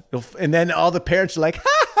child, and then all the parents are like,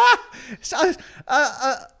 "Ha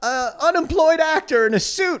ha! Unemployed actor in a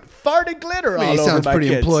suit farted glitter all he over sounds my pretty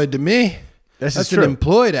kids." employed to me. That's an true.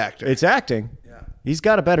 employed actor. It's acting. Yeah. He's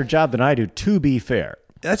got a better job than I do. To be fair,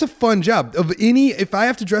 that's a fun job. If I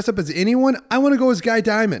have to dress up as anyone, I want to go as Guy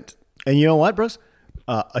Diamond. And you know what, bros?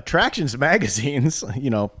 Attractions magazines,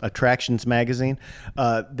 Attractions magazine,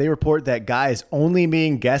 they report that Guy is only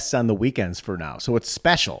being guests on the weekends for now, so it's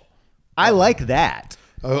special. I like that.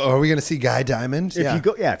 Oh, are we going to see Guy Diamond?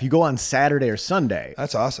 If you go on Saturday or Sunday,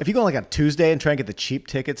 that's awesome. If you go on Tuesday and try and get the cheap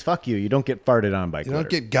tickets, fuck you. You don't get farted on by glitter. You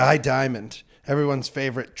don't get Guy Diamond, everyone's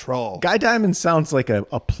favorite troll. Guy Diamond sounds like a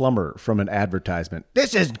plumber from an advertisement.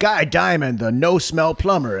 This is Guy Diamond, the no-smell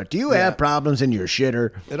plumber. Do you have problems in your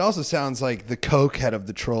shitter? It also sounds like the cokehead of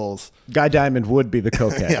the trolls. Guy Diamond would be the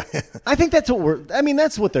cokehead. Yeah. I think that's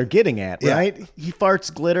what they're getting at, right? Yeah. He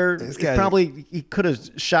farts glitter. He could have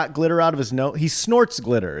shot glitter out of his nose. He snorts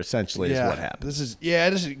glitter, essentially, is what happens.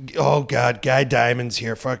 Oh God, Guy Diamond's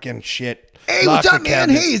here. Fucking shit. Hey, what's up, man?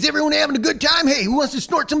 Hey, is everyone having a good time? Hey, who wants to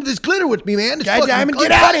snort some of this glitter with me, man? Guy Diamond,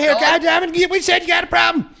 get out of here. Guy Diamond, we said you got a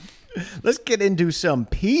problem. Let's get into some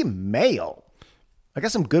P-mail. I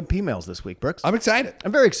got some good P-mails this week, Brooks. I'm excited.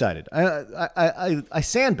 I'm very excited. I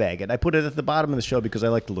sandbag it. I put it at the bottom of the show because I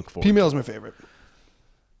like to look forward. P-mail is my favorite.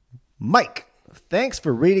 Mike, thanks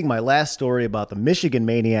for reading my last story about the Michigan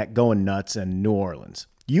maniac going nuts in New Orleans.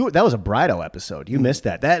 That was a Brido episode. You missed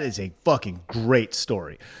that. That is a fucking great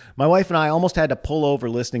story. My wife and I almost had to pull over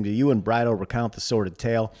listening to you and Brido recount the sordid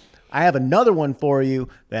tale. I have another one for you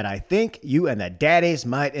that I think you and the daddies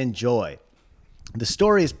might enjoy. The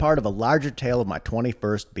story is part of a larger tale of my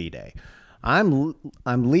 21st B-Day. I'm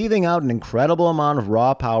leaving out an incredible amount of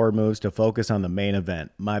raw power moves to focus on the main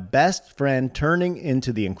event. My best friend turning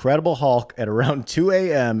into the Incredible Hulk at around 2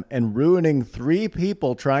 a.m. and ruining 3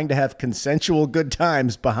 people trying to have consensual good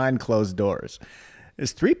times behind closed doors.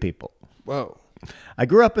 It's 3 people. Whoa. I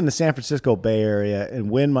grew up in the San Francisco Bay Area, and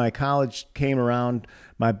when college came around,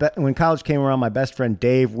 my best friend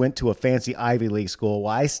Dave went to a fancy Ivy League school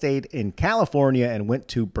while I stayed in California and went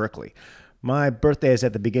to Berkeley. My birthday is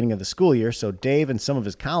at the beginning of the school year, so Dave and some of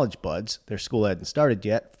his college buds, their school hadn't started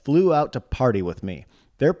yet, flew out to party with me.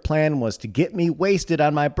 Their plan was to get me wasted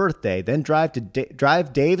on my birthday, then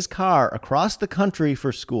drive Dave's car across the country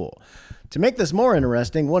for school. To make this more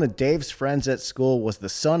interesting, one of Dave's friends at school was the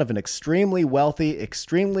son of an extremely wealthy,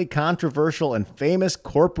 extremely controversial, and famous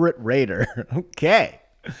corporate raider. Okay.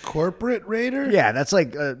 Corporate raider? Yeah, that's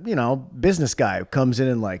like, business guy who comes in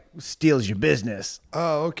and steals your business.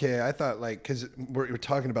 Oh, okay. I thought because we're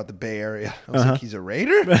talking about the Bay Area. I was like, he's a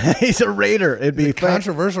raider? He's a raider. It'd be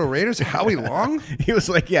controversial raiders. Howie Long? He was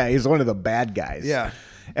he's one of the bad guys. Yeah.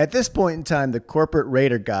 At this point in time, the corporate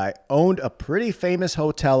raider guy owned a pretty famous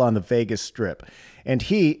hotel on the Vegas Strip. And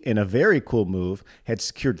he, in a very cool move, had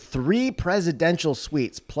secured 3 presidential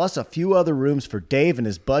suites plus a few other rooms for Dave and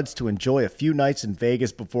his buds to enjoy a few nights in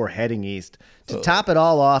Vegas before heading east. To top it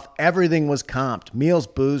all off, everything was comped. Meals,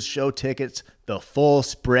 booze, show tickets, the full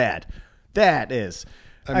spread. That is,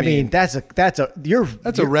 I mean that's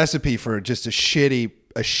a recipe for just a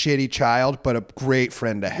shitty child, but a great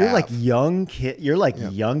friend to have. You're young kid. You're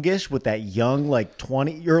youngish with that young, early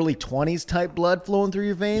 20s type blood flowing through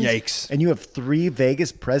your veins. Yikes. And you have 3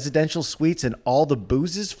 Vegas presidential suites and all the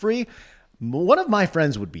booze is free. One of my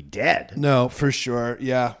friends would be dead. No, for sure.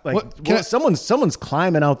 Yeah. Someone's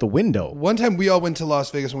climbing out the window. One time we all went to Las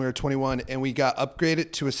Vegas when we were 21 and we got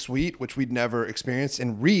upgraded to a suite, which we'd never experienced.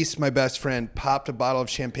 And Reese, my best friend, popped a bottle of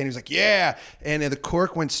champagne. He was like, yeah. And the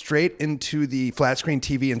cork went straight into the flat screen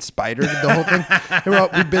TV and spidered the whole thing.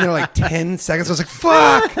 We'd been there 10 seconds. I was like,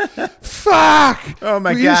 fuck. Oh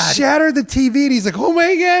my God. We just shattered the TV. And he's like, oh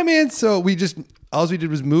my God, man. So all we did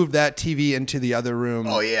was move that TV into the other room.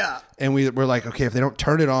 Oh, yeah. And we're like, okay, if they don't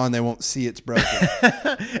turn it on, they won't see it's broken.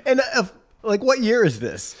 And what year is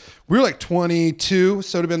this? We were 22,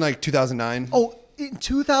 so it would have been 2009. Oh, in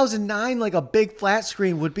 2009, like a big flat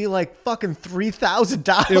screen would be like fucking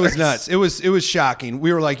 $3,000. It was nuts. It was shocking.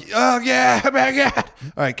 We were like, oh yeah, my God.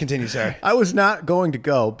 All right, continue. Sorry. I was not going to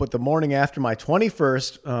go, but the morning after my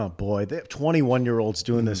 21st, oh boy, they have 21-year-olds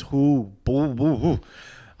doing this.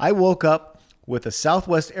 I woke up with a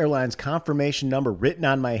Southwest Airlines confirmation number written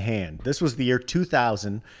on my hand. This was the year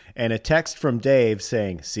 2000, and a text from Dave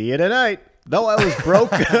saying, "See you tonight. Though I was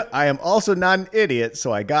broke, I am also not an idiot,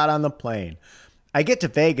 so I got on the plane." I get to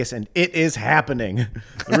Vegas, and it is happening.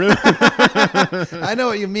 I know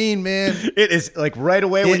what you mean, man. It is like right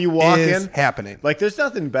away when you walk in. Happening. Like there's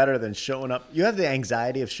nothing better than showing up. You have the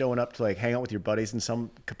anxiety of showing up to like hang out with your buddies in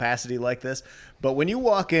some capacity like this. But when you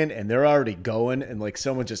walk in and they're already going and like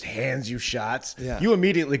someone just hands you shots, you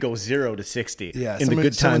immediately go 0 to 60. Yeah, in the good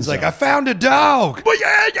times. Someone's like, I found a dog. But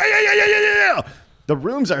yeah. The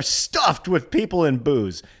rooms are stuffed with people and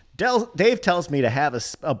booze. Dave tells me to have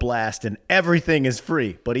a blast and everything is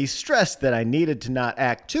free, but he stressed that I needed to not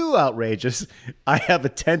act too outrageous. I have a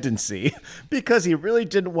tendency because he really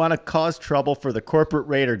didn't want to cause trouble for the corporate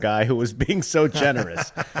raider guy who was being so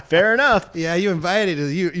generous. Fair enough. Yeah, you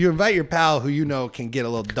invite your pal who you know can get a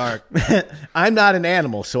little dark. I'm not an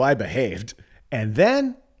animal, so I behaved. And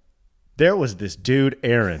then there was this dude,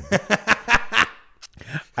 Aaron.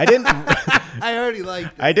 I already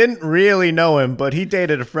liked it. I didn't really know him, but he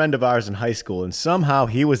dated a friend of ours in high school, and somehow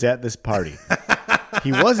he was at this party.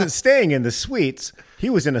 He wasn't staying in the suites. He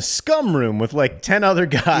was in a scum room with like 10 other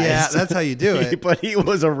guys. Yeah, that's how you do it. But he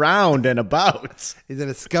was around and about. He's in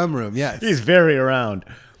a scum room, yes. He's very around.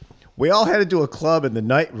 We all headed to a club, and the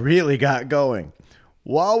night really got going.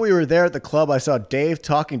 While we were there at the club, I saw Dave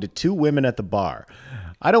talking to 2 women at the bar.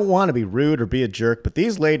 I don't want to be rude or be a jerk, but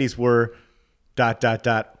these ladies were ...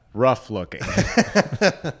 rough looking.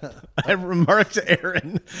 I remarked to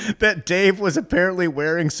Aaron that Dave was apparently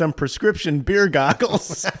wearing some prescription beer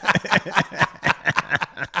goggles.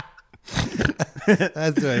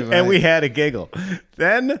 That's right. And we had a giggle.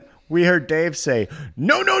 Then we heard Dave say,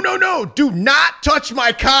 No, do not touch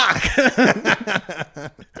my cock.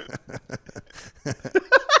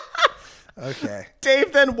 Okay.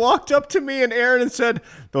 Dave then walked up to me and Aaron and said,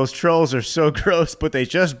 "Those trolls are so gross, but they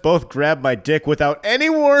just both grabbed my dick without any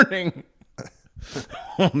warning."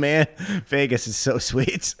 Oh, man. Vegas is so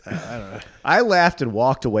sweet. I don't know. I laughed and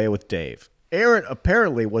walked away with Dave. Aaron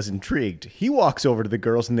apparently was intrigued. He walks over to the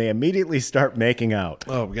girls and they immediately start making out.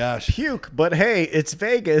 Oh, gosh. Puke, but hey, it's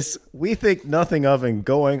Vegas. We think nothing of and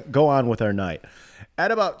go on with our night.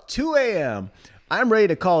 At about 2 a.m., I'm ready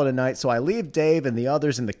to call it a night, so I leave Dave and the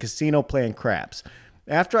others in the casino playing craps.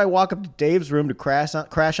 After I walk up to Dave's room to crash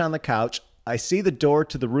on the couch, I see the door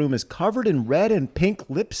to the room is covered in red and pink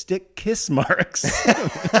lipstick kiss marks.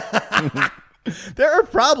 There are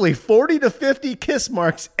probably 40 to 50 kiss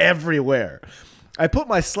marks everywhere. I put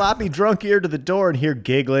my sloppy drunk ear to the door and hear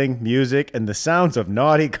giggling, music, and the sounds of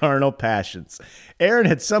naughty carnal passions. Aaron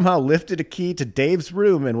had somehow lifted a key to Dave's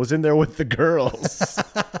room and was in there with the girls.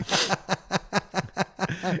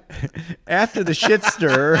 After the shit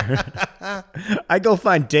stir, I go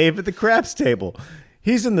find Dave at the craps table.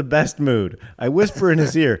 He's in the best mood. I whisper in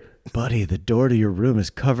his ear, "Buddy, the door to your room is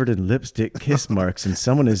covered in lipstick kiss marks and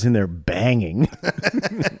someone is in there banging."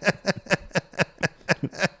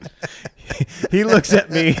 He looks at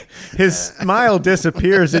me. His smile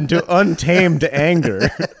disappears into untamed anger.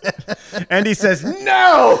 And he says,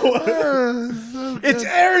 "No! It's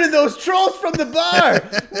Aaron and those trolls from the bar!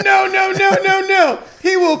 No!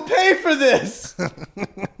 He will pay for this!"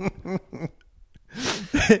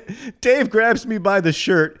 Dave grabs me by the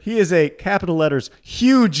shirt. He is a, capital letters,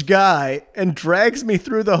 huge guy, and drags me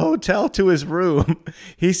through the hotel to his room.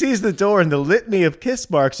 He sees the door and the litany of kiss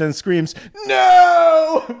marks and screams,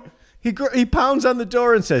 "No!" He pounds on the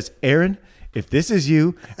door and says, "Aaron, if this is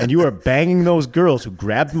you and you are banging those girls who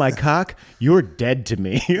grabbed my cock, you're dead to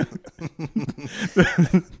me."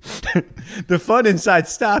 The fun inside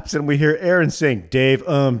stops and we hear Aaron saying, "Dave,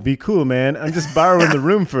 be cool, man. I'm just borrowing the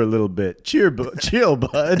room for a little bit. Chill,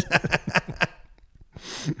 bud."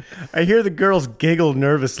 I hear the girls giggle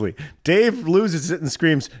nervously. Dave loses it and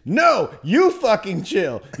screams, "No, you fucking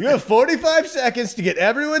chill. You have 45 seconds to get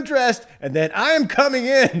everyone dressed and then I am coming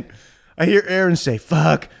in." I hear Aaron say,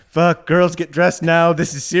 fuck, girls get dressed now.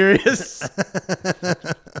 This is serious."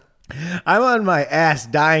 I'm on my ass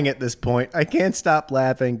dying at this point. I can't stop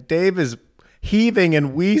laughing. Dave is heaving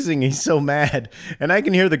and wheezing. He's so mad. And I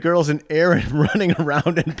can hear the girls and Aaron running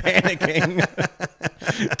around and panicking.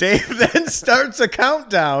 Dave then starts a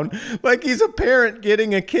countdown like he's a parent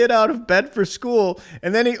getting a kid out of bed for school,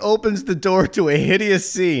 and then he opens the door to a hideous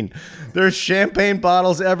scene. There's champagne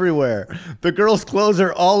bottles everywhere. The girls' clothes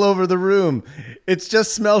are all over the room. It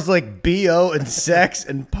just smells like BO and sex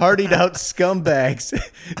and partied out scumbags.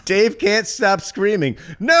 Dave can't stop screaming,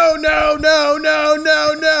 "No, no, no, no,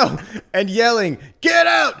 no, no," and yelling, "Get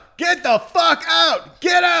out! Get the fuck out!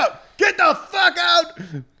 Get out! Get the fuck out!"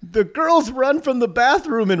 The girls run from the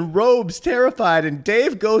bathroom in robes, terrified, and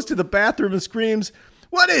Dave goes to the bathroom and screams,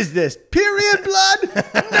 "What is this? Period blood?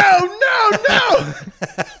 No, no, no!"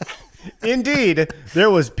 Indeed, there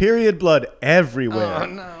was period blood everywhere. Oh,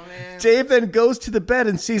 no, man. Dave then goes to the bed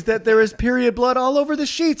and sees that there is period blood all over the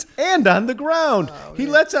sheets and on the ground. He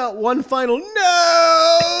lets out one final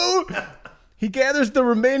 "no." He gathers the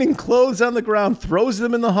remaining clothes on the ground, throws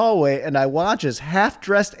them in the hallway, and I watch as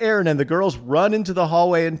half-dressed Aaron and the girls run into the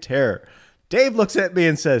hallway in terror. Dave looks at me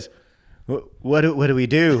and says, What do we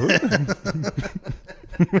do?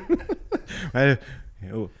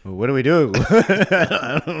 What do we do?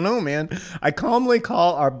 I don't know, man. I calmly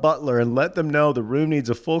call our butler and let them know the room needs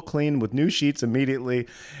a full clean with new sheets immediately,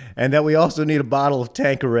 and that we also need a bottle of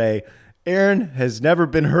Tanqueray. Aaron has never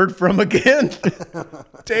been heard from again.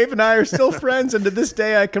 Dave and I are still friends, and to this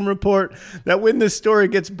day I can report that when this story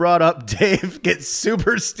gets brought up, Dave gets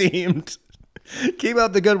super steamed. Keep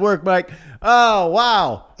up the good work, Mike. Oh,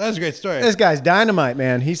 wow. That was a great story. This guy's dynamite,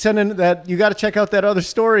 man. He's sending that. You got to check out that other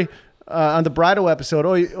story on the Brido episode.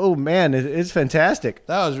 Oh man, it's fantastic.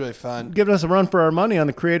 That was really fun. Giving us a run for our money on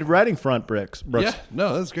the creative writing front, Brooks. Yeah,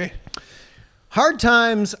 no, that was great. Hard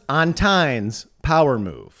Times on Tynes power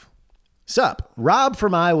move. Sup, Rob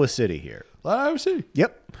from Iowa City here. Iowa City.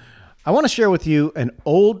 Yep. I want to share with you I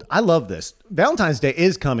love this. Valentine's Day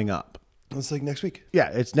is coming up. It's like next week. Yeah,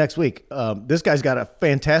 it's next week. This guy's got a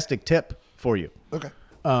fantastic tip for you. Okay.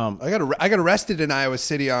 I got arrested in Iowa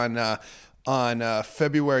City on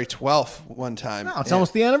February 12th one time. No, it's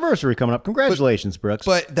almost the anniversary coming up. Congratulations, Brooks.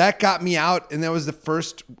 But that got me out, and that was the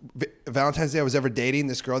first Valentine's Day I was ever dating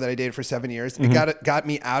this girl that I dated for 7 years. Mm-hmm. It got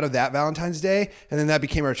me out of that Valentine's Day, and then that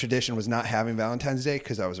became our tradition, was not having Valentine's Day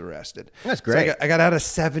because I was arrested. That's great. So I got out of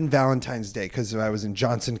 7 Valentine's Day because I was in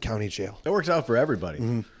Johnson County Jail. It works out for everybody.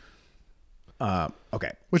 Mm-hmm.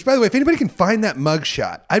 Okay. Which, by the way, if anybody can find that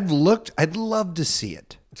mugshot, I'd love to see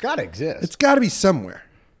it. It's got to exist. It's got to be somewhere.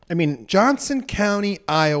 I mean, Johnson County,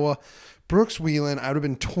 Iowa, Brooks Wheelan. I would have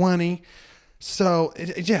been 20. So,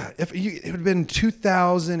 it would have been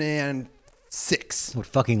 2006. I would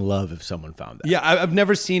fucking love if someone found that. Yeah, I've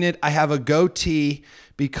never seen it. I have a goatee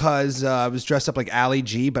because I was dressed up like Ali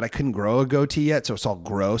G, but I couldn't grow a goatee yet, so it's all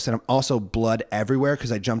gross. And I'm also blood everywhere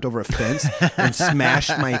because I jumped over a fence and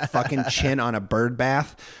smashed my fucking chin on a bird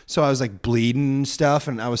bath. So I was like bleeding and stuff,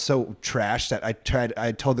 and I was so trashed that I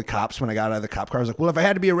told the cops when I got out of the cop car, I was like, well, if I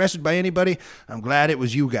had to be arrested by anybody, I'm glad it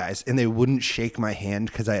was you guys. And they wouldn't shake my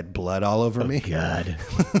hand because I had blood all over me. God.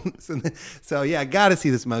 So yeah, got to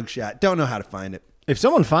see this mugshot. Don't know how to find it. If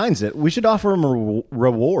someone finds it, we should offer him a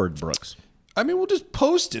reward, Brooks. I mean, we'll just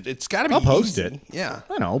post it. It's got to be I'll post easy. it. Yeah.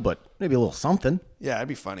 I know, but maybe a little something. Yeah, it'd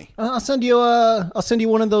be funny. I'll send you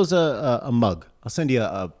one of those a mug. I'll send you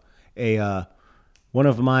one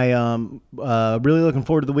of my really looking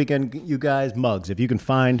forward to the weekend, you guys, mugs. If you can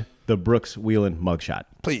find the Brooks Wheelan mugshot.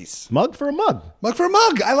 Please. Mug for a mug. Mug for a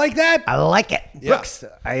mug. I like that. I like it. Yeah. Brooks,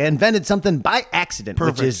 I invented something by accident,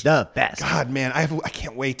 Perfect. which is the best. God, man, I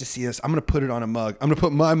can't wait to see this. I'm going to put it on a mug. I'm going to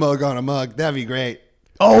put my mug on a mug. That'd be great.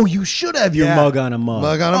 Oh, you should have your mug on a mug.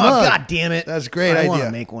 Mug on a mug. God damn it. That's a great I idea. want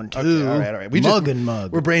to make one too. Okay, all right. Mug and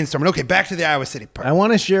mug. We're brainstorming. Okay, back to the Iowa City part. I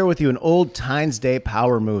want to share with you an old Tynes Day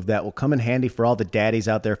power move that will come in handy for all the daddies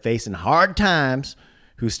out there facing hard times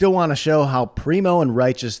who still want to show how primo and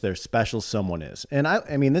righteous their special someone is. And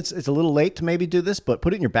I mean, it's a little late to maybe do this, but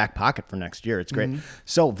put it in your back pocket for next year. It's great. Mm-hmm.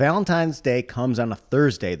 So Valentine's Day comes on a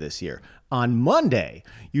Thursday this year. On Monday,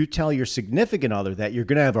 you tell your significant other that you're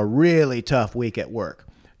going to have a really tough week at work.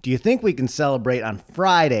 Do you think we can celebrate on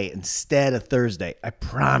Friday instead of Thursday? I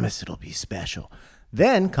promise it'll be special.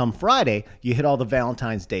 Then, come Friday, you hit all the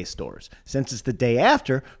Valentine's Day stores. Since it's the day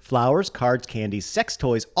after, flowers, cards, candies, sex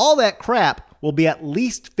toys, all that crap will be at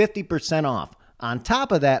least 50% off. On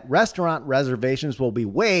top of that, restaurant reservations will be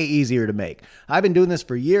way easier to make. I've been doing this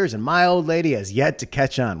for years, and my old lady has yet to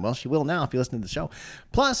catch on. Well, she will now if you listen to the show.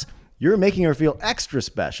 Plus, you're making her feel extra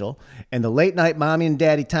special, and the late night mommy and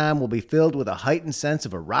daddy time will be filled with a heightened sense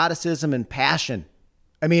of eroticism and passion.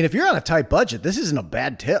 I mean, if you're on a tight budget, this isn't a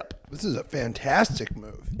bad tip. This is a fantastic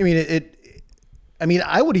move. I mean,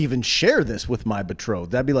 I would even share this with my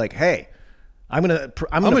betrothed. I'd be like, hey, I'm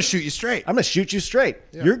gonna shoot you straight. I'm gonna shoot you straight.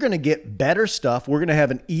 You're gonna get better stuff. We're gonna have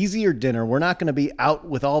an easier dinner. We're not gonna be out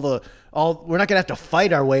with we're not gonna have to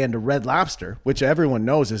fight our way into Red Lobster, which everyone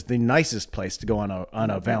knows is the nicest place to go on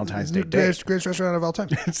a Valentine's Day date. Greatest restaurant of all time.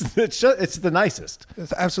 It's the nicest.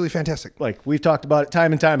 It's absolutely fantastic. Like we've talked about it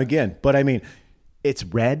time and time again. But I mean, it's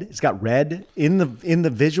red. It's got red in the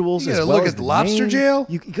visuals. You as gotta well look as at the lobster name. jail.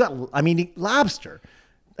 You got. I mean, lobster.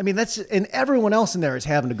 I mean, and everyone else in there is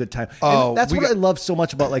having a good time. Oh, And that's what I love so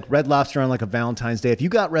much about like Red Lobster on like a Valentine's Day. If you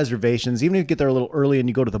got reservations, even if you get there a little early and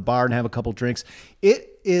you go to the bar and have a couple drinks,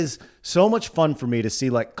 it is so much fun for me to see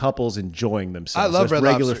like couples enjoying themselves. I love as Red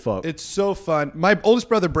regular Lobster. folk. It's so fun. My oldest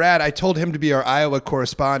brother, Brad, I told him to be our Iowa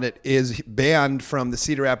correspondent, is banned from the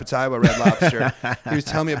Cedar Rapids, Iowa Red Lobster. He was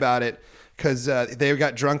telling me about it because they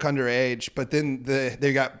got drunk underage, but then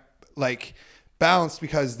they got like bounced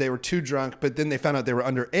because they were too drunk, but then they found out they were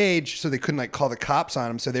underage, so they couldn't like call the cops on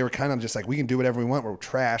them. So they were kind of just like, we can do whatever we want. We're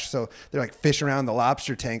trash. So they're like fishing around the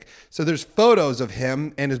lobster tank. So there's photos of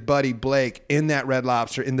him and his buddy Blake in that Red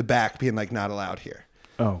Lobster in the back being like, not allowed here.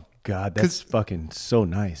 Oh God, that's fucking so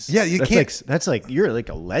nice. Yeah, you that's can't- Like, that's like you're like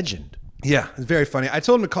a legend. Yeah, it's very funny. I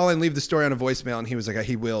told him to call and leave the story on a voicemail, and he was like,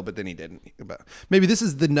 he will, but then he didn't. But maybe this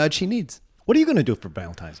is the nudge he needs. What are you going to do for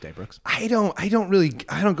Valentine's Day, Brooks? I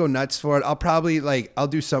don't go nuts for it. I'll probably I'll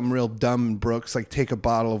do something real dumb, Brooks, like take a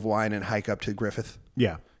bottle of wine and hike up to Griffith.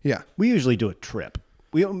 Yeah. Yeah. We usually do a trip.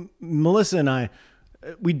 Melissa and I,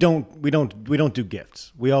 we don't do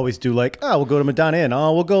gifts. We always do like, oh, we'll go to Madonna Inn.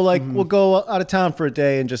 Oh, we'll go we'll go out of town for a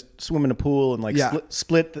day and just swim in a pool and like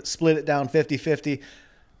split it down 50-50.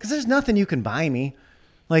 Because there's nothing you can buy me.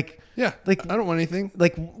 Like, Yeah. like I don't want anything.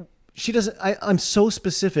 Like she doesn't. I'm so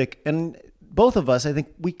specific, and both of us, I think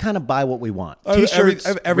we kind of buy what we want. I have T-shirts, I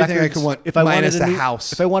have everything I records, could want, If I minus wanted a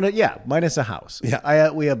house. If I wanted, minus a house. Yeah.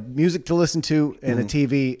 We have music to listen to and a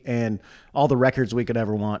TV and all the records we could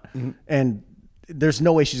ever want. And there's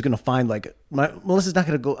no way she's going to find Melissa's not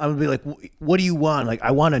going to go. I'm going to be like, what do you want? Like,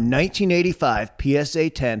 I want a 1985 PSA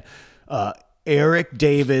 10, Eric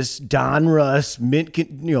Davis, Don Russ, mint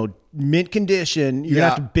condition. You're gonna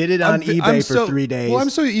have to bid it on eBay for 3 days. Well,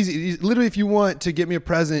 I'm so easy. Literally, if you want to get me a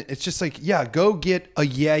present, it's just like, go get a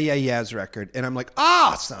Yeah Yeah Yeahs record, and I'm like,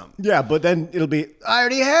 awesome. Yeah, but then it'll be, I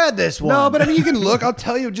already had this one. No, but I mean, you can look. I'll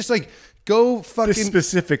tell you, just like go fucking this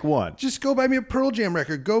specific one. Just go buy me a Pearl Jam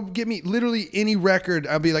record. Go get me literally any record.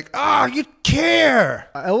 I'll be like, you care.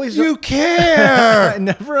 You care. I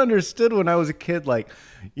never understood when I was a kid, like,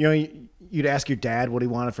 you'd ask your dad what he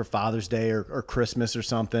wanted for Father's Day or Christmas or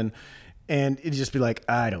something, and it'd just be like,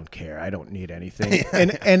 I don't care. I don't need anything.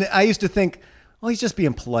 and I used to think, well, he's just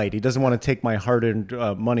being polite. He doesn't want to take my hard-earned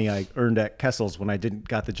money I earned at Kessel's when I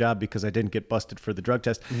got the job because I didn't get busted for the drug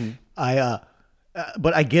test.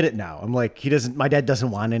 But I get it now. I'm like, my dad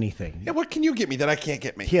doesn't want anything. Yeah, what can you get me that I can't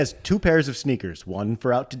get me? He has 2 pairs of sneakers, one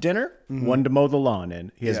for out to dinner, one to mow the lawn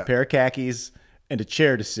in. He has a pair of khakis and a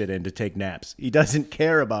chair to sit in to take naps. He doesn't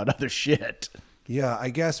care about other shit. Yeah, I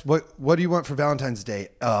guess. What do you want for Valentine's Day?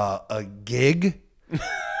 A gig?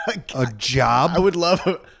 A job? I would love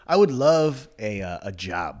a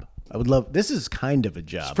job. I would love, this is kind of a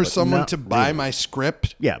job. For but someone not to buy really. my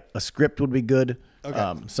script? Yeah, a script would be good.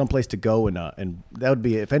 Okay. Someplace to go and that would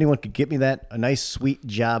be, if anyone could get me that, a nice sweet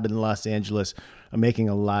job in Los Angeles, making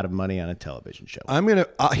a lot of money on a television show. I'm going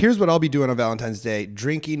to, here's what I'll be doing on Valentine's Day,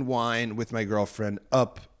 drinking wine with my girlfriend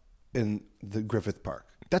up in the Griffith Park.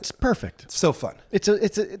 That's perfect. So fun.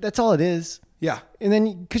 That's all it is. Yeah. And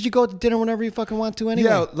then, because you go out to dinner whenever you fucking want to anyway.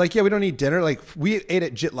 Yeah, we don't need dinner. Like, we ate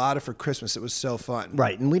at Jitlada for Christmas. It was so fun.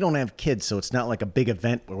 Right, and we don't have kids, so it's not like a big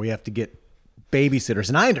event where we have to get babysitters.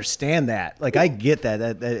 And I understand that. Like, I get that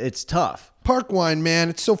it's tough. Park wine, man.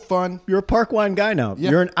 It's so fun. You're a park wine guy now.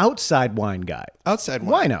 Yeah. You're an outside wine guy. Outside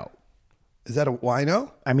wine. Wino. Is that a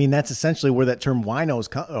wino? I mean, that's essentially where that term winos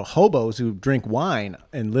come, hobos who drink wine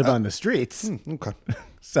and live on the streets. Okay.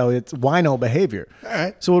 So it's wino behavior. All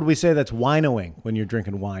right. So would we say that's winoing when you're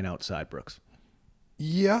drinking wine outside, Brooks?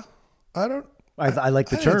 Yeah. I like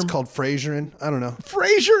the think term. It's called Frasering. I don't know.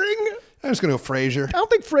 Frasering? I'm just going to go Frasier. I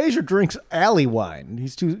don't think Fraser drinks alley wine.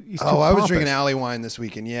 He's too I was pompous. drinking alley wine this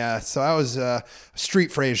weekend. Yeah. So I was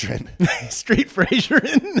street Frasering. Street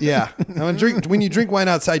Frasering. Yeah. When you drink wine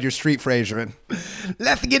outside, you're street Frasering.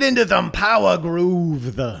 Let's get into some power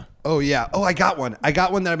groove. Oh, yeah. Oh, I got one. I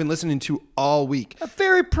got one that I've been listening to all week. I'm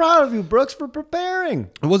very proud of you, Brooks, for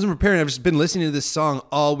preparing. I wasn't preparing. I've just been listening to this song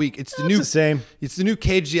all week. It's the same. It's the new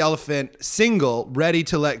Cage the Elephant single, Ready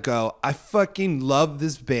to Let Go. I fucking love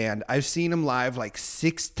this band. I've seen them live like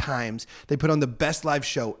 6 times. They put on the best live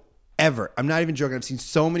show ever. I'm not even joking. I've seen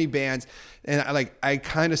so many bands, and I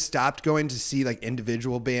kind of stopped going to see like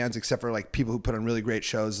individual bands, except for like people who put on really great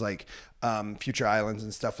shows like Future Islands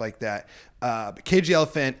and stuff like that. But Cage the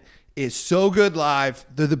Elephant is so good live.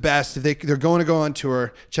 They're the best. If they're going to go on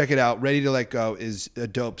tour, check it out. Ready to Let Go is a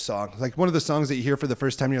dope song. Like one of the songs that you hear for the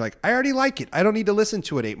first time, and you're like, I already like it. I don't need to listen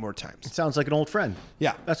to it 8 more times. It sounds like an old friend.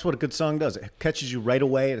 Yeah. That's what a good song does. It catches you right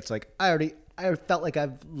away, and it's like, I felt like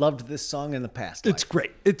I've loved this song in the past. It's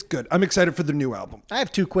great. It's good. I'm excited for the new album. I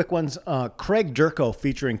have 2 quick ones. Craig Durko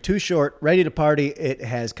featuring Too Short, Ready to Party. It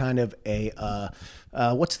has kind of a,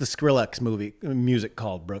 what's the Skrillex music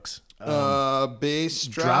called, Brooks? Bass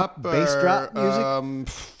drop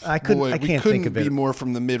music. I can't think of it. Be more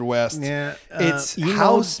from the Midwest. Yeah, it's emo,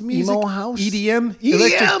 house music, emo house, EDM,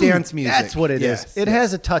 electric dance music. That's what it is. It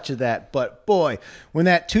has a touch of that, but boy, when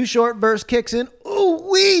that Too Short verse kicks in, ooh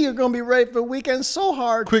wee, you're gonna be ready for the weekend so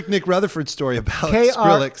hard. Quick Nick Rutherford story about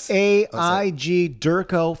Skrillex. Kraig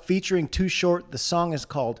Durko featuring Too Short. The song is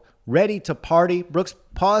called "Ready to Party." Brooks,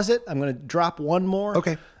 pause it. I'm gonna drop one more.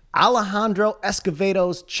 Okay. Alejandro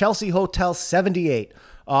Escovedo's Chelsea Hotel 78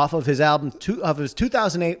 off of his his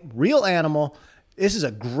 2008 Real Animal. This is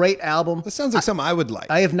a great album. This sounds like something I would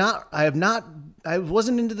like. I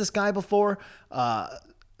wasn't into this guy before. I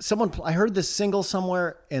heard this single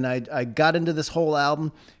somewhere and I got into this whole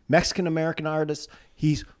album. Mexican-American artist.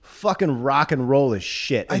 He's fucking rock and roll as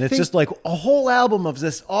shit. And it's just like a whole album of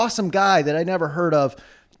this awesome guy that I never heard of.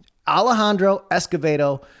 Alejandro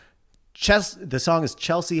Escovedo. The song is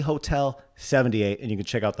Chelsea Hotel 78, and you can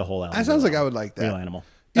check out the whole album. That sounds like I would like that. Real Animal.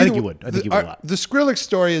 I think you would. I think you would a lot. The Skrillex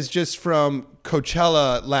story is just from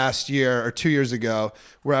Coachella last year or 2 years ago,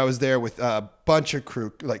 where I was there with a bunch of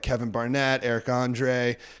crew, like Kevin Barnett, Eric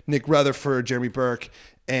Andre, Nick Rutherford, Jeremy Burke,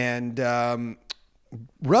 and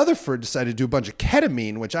Rutherford decided to do a bunch of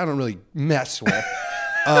ketamine, which I don't really mess with.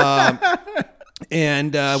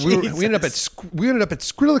 And we ended up at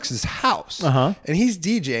Skrillex's house, and he's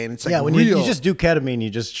DJing. It's like when you just do ketamine, you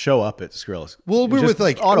just show up at Skrillex. Well, we're with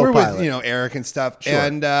Eric and stuff, sure.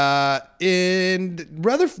 and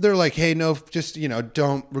Rutherford, they're like, hey, no, just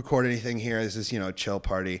don't record anything here. This is a chill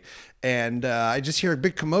party. And I just hear a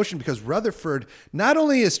big commotion because Rutherford not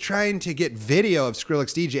only is trying to get video of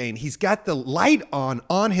Skrillex DJing, he's got the light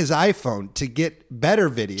on his iPhone to get better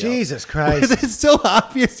video. Jesus Christ. It's so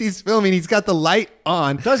obvious he's filming. He's got the light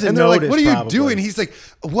on. Doesn't and they're notice, like, what are you probably. doing? He's like,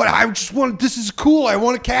 what? This is cool. I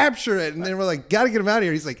want to capture it. And then we're like, got to get him out of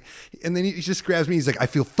here. He's like, and then he just grabs me. He's like, I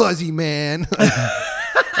feel fuzzy, man.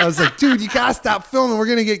 I was like, dude, you got to stop filming. We're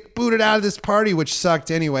going to get booted out of this party, which sucked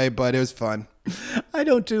anyway, but it was fun. I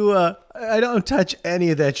don't touch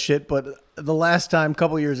any of that shit, but the last time, a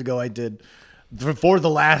couple years ago, I did, for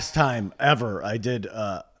the last time ever, I did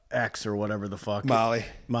X or whatever the fuck. Molly.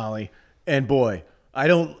 And boy,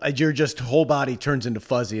 your just whole body turns into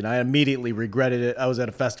fuzzy, and I immediately regretted it. I was at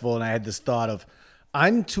a festival, and I had this thought of,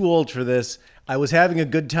 I'm too old for this. I was having a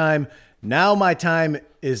good time. Now my time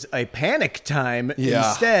is a panic time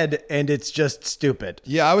instead, and it's just stupid.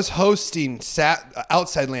 Yeah, I was hosting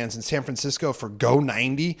Outside Lands in San Francisco for Go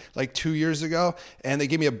 90 like 2 years ago, and they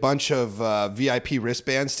gave me a bunch of VIP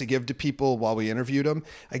wristbands to give to people while we interviewed them.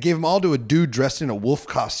 I gave them all to a dude dressed in a wolf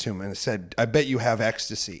costume and said, I bet you have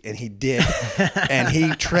ecstasy. And he did. And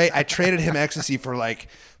I traded him ecstasy for like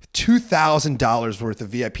 $2,000 worth of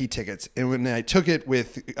VIP tickets. And when I took it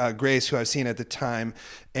with Grace, who I was seeing at the time,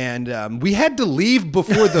 and we had to leave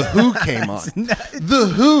before The Who came on.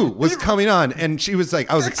 The Who was coming on, and she was like,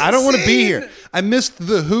 I don't want to be here. I missed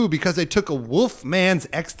The Who because I took a wolf man's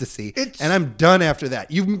ecstasy, and I'm done after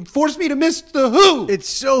that. You forced me to miss The Who. It's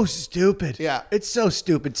so stupid. Yeah. It's so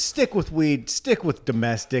stupid. Stick with weed, stick with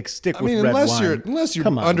domestic, stick with red wine. Unless you're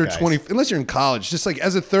Come on, under guys. 20, unless you're in college, just like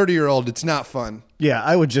as a 30-year-old, it's not fun. Yeah,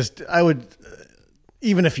 I would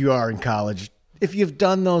even if you are in college, if you've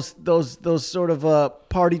done those sort of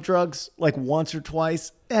party drugs like once or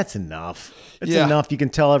twice, that's enough. It's enough. You can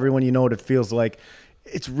tell everyone you know what it feels like.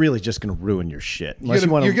 It's really just going to ruin your shit. You're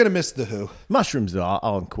going to miss The Who. Mushrooms, though,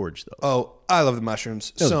 I'll encourage those. Oh, I love the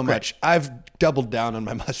mushrooms so much. I've doubled down on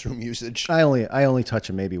my mushroom usage. I only touch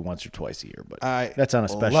them maybe once or twice a year, but that's on a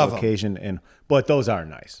special occasion. But those are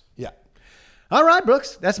nice. Yeah. All right,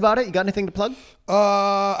 Brooks, that's about it. You got anything to plug?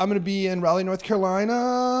 I'm going to be in Raleigh, North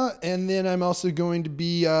Carolina, and then I'm also going to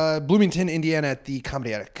be Bloomington, Indiana at the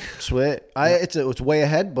Comedy Attic. Sweet. It's way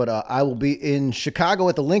ahead, but I will be in Chicago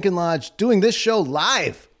at the Lincoln Lodge doing this show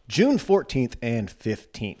live June 14th and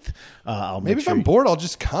 15th. Maybe if I'm bored, I'll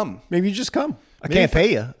just come. Maybe you just come. I can't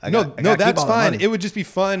pay you. No, that's fine. It would just be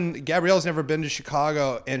fun. Gabrielle's never been to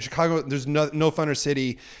Chicago, and Chicago, there's no funner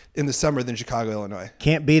city in the summer than Chicago, Illinois.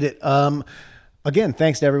 Can't beat it. Again,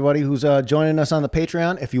 thanks to everybody who's joining us on the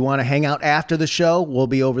Patreon. If you want to hang out after the show, we'll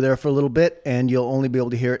be over there for a little bit, and you'll only be able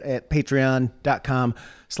to hear it at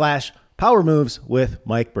patreon.com/powermoves with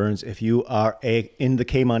Mike Burns if you are in the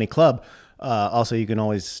K-Money Club. Also, you can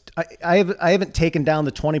always... I haven't taken down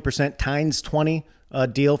the 20% times 20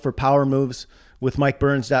 deal for Power Moves with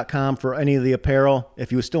MikeBurns.com for any of the apparel.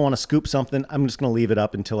 If you still want to scoop something, I'm just going to leave it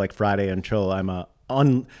up until like Friday until I'm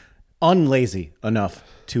unlazy enough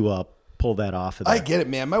to pull that off of there. I get it,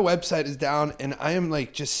 man. My website is down, and I am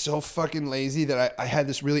like just so fucking lazy that I had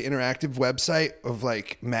this really interactive website of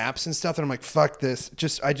like maps and stuff, and I'm like, fuck this.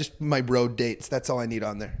 My road dates. That's all I need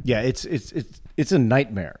on there. Yeah, it's a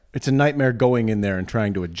nightmare. It's a nightmare going in there and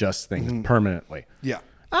trying to adjust things permanently. Yeah.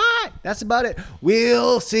 All right, that's about it.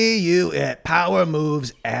 We'll see you at Power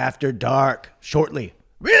Moves After Dark shortly.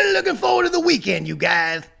 Really looking forward to the weekend, you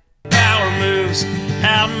guys. Power moves,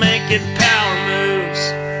 out making power moves.